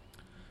do.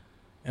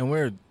 And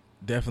we're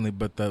definitely,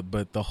 but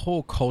the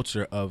whole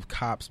culture of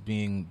cops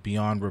being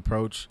beyond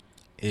reproach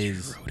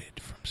is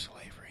rooted from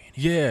slavery.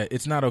 Yeah,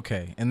 it's not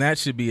okay, and that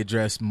should be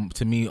addressed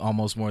to me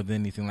almost more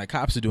than anything. Like,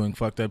 cops are doing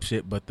fucked up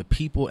shit, but the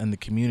people and the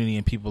community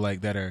and people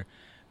like that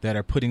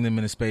are putting them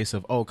in a space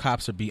of, oh,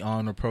 cops are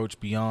beyond reproach,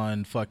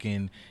 beyond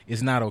fucking,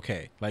 is not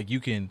okay. Like,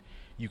 you can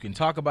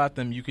talk about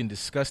them, you can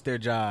discuss their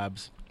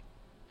jobs,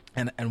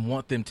 and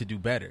want them to do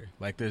better.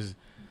 Like, there's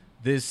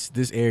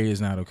this area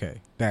is not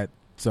okay.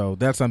 So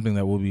that's something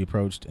that will be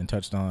approached and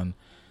touched on.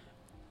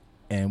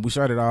 And we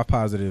started off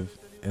positive,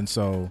 and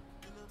so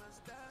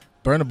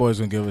Burna Boy's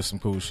gonna give us some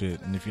cool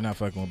shit. And if you're not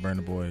fucking with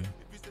Burna Boy,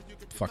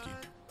 fuck you.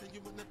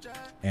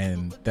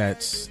 And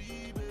that's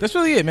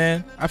really it,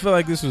 man. I feel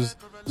like this is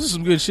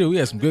some good shit. We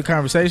had some good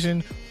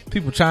conversation.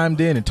 People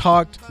chimed in and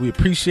talked. We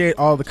appreciate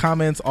all the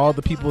comments, all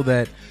the people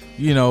that,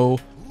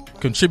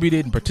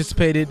 contributed and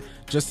participated.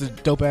 Just a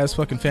dope ass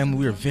fucking family.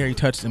 We were very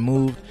touched and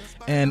moved.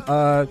 And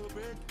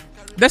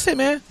that's it,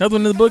 man. Another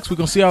one in the books. We're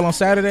gonna see y'all on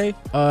Saturday,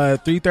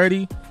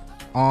 3:30.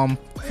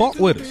 Fuck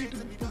with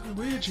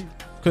us.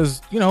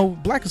 Cause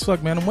black as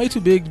fuck, man. I'm way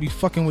too big to be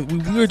fucking with.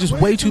 We are just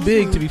way too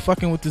big to be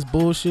fucking with this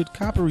bullshit,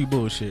 coppery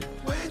bullshit.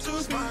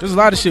 There's a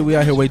lot of shit we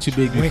out here way too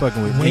big to be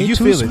fucking with. Way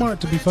too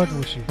smart to be fucking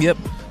with shit. Yep.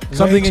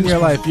 Something in your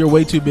life you're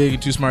way too big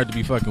and too smart to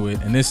be fucking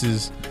with, and this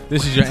is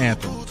your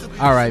anthem.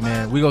 All right,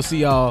 man. We gonna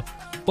see y'all.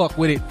 Fuck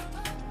with it.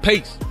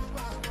 Peace.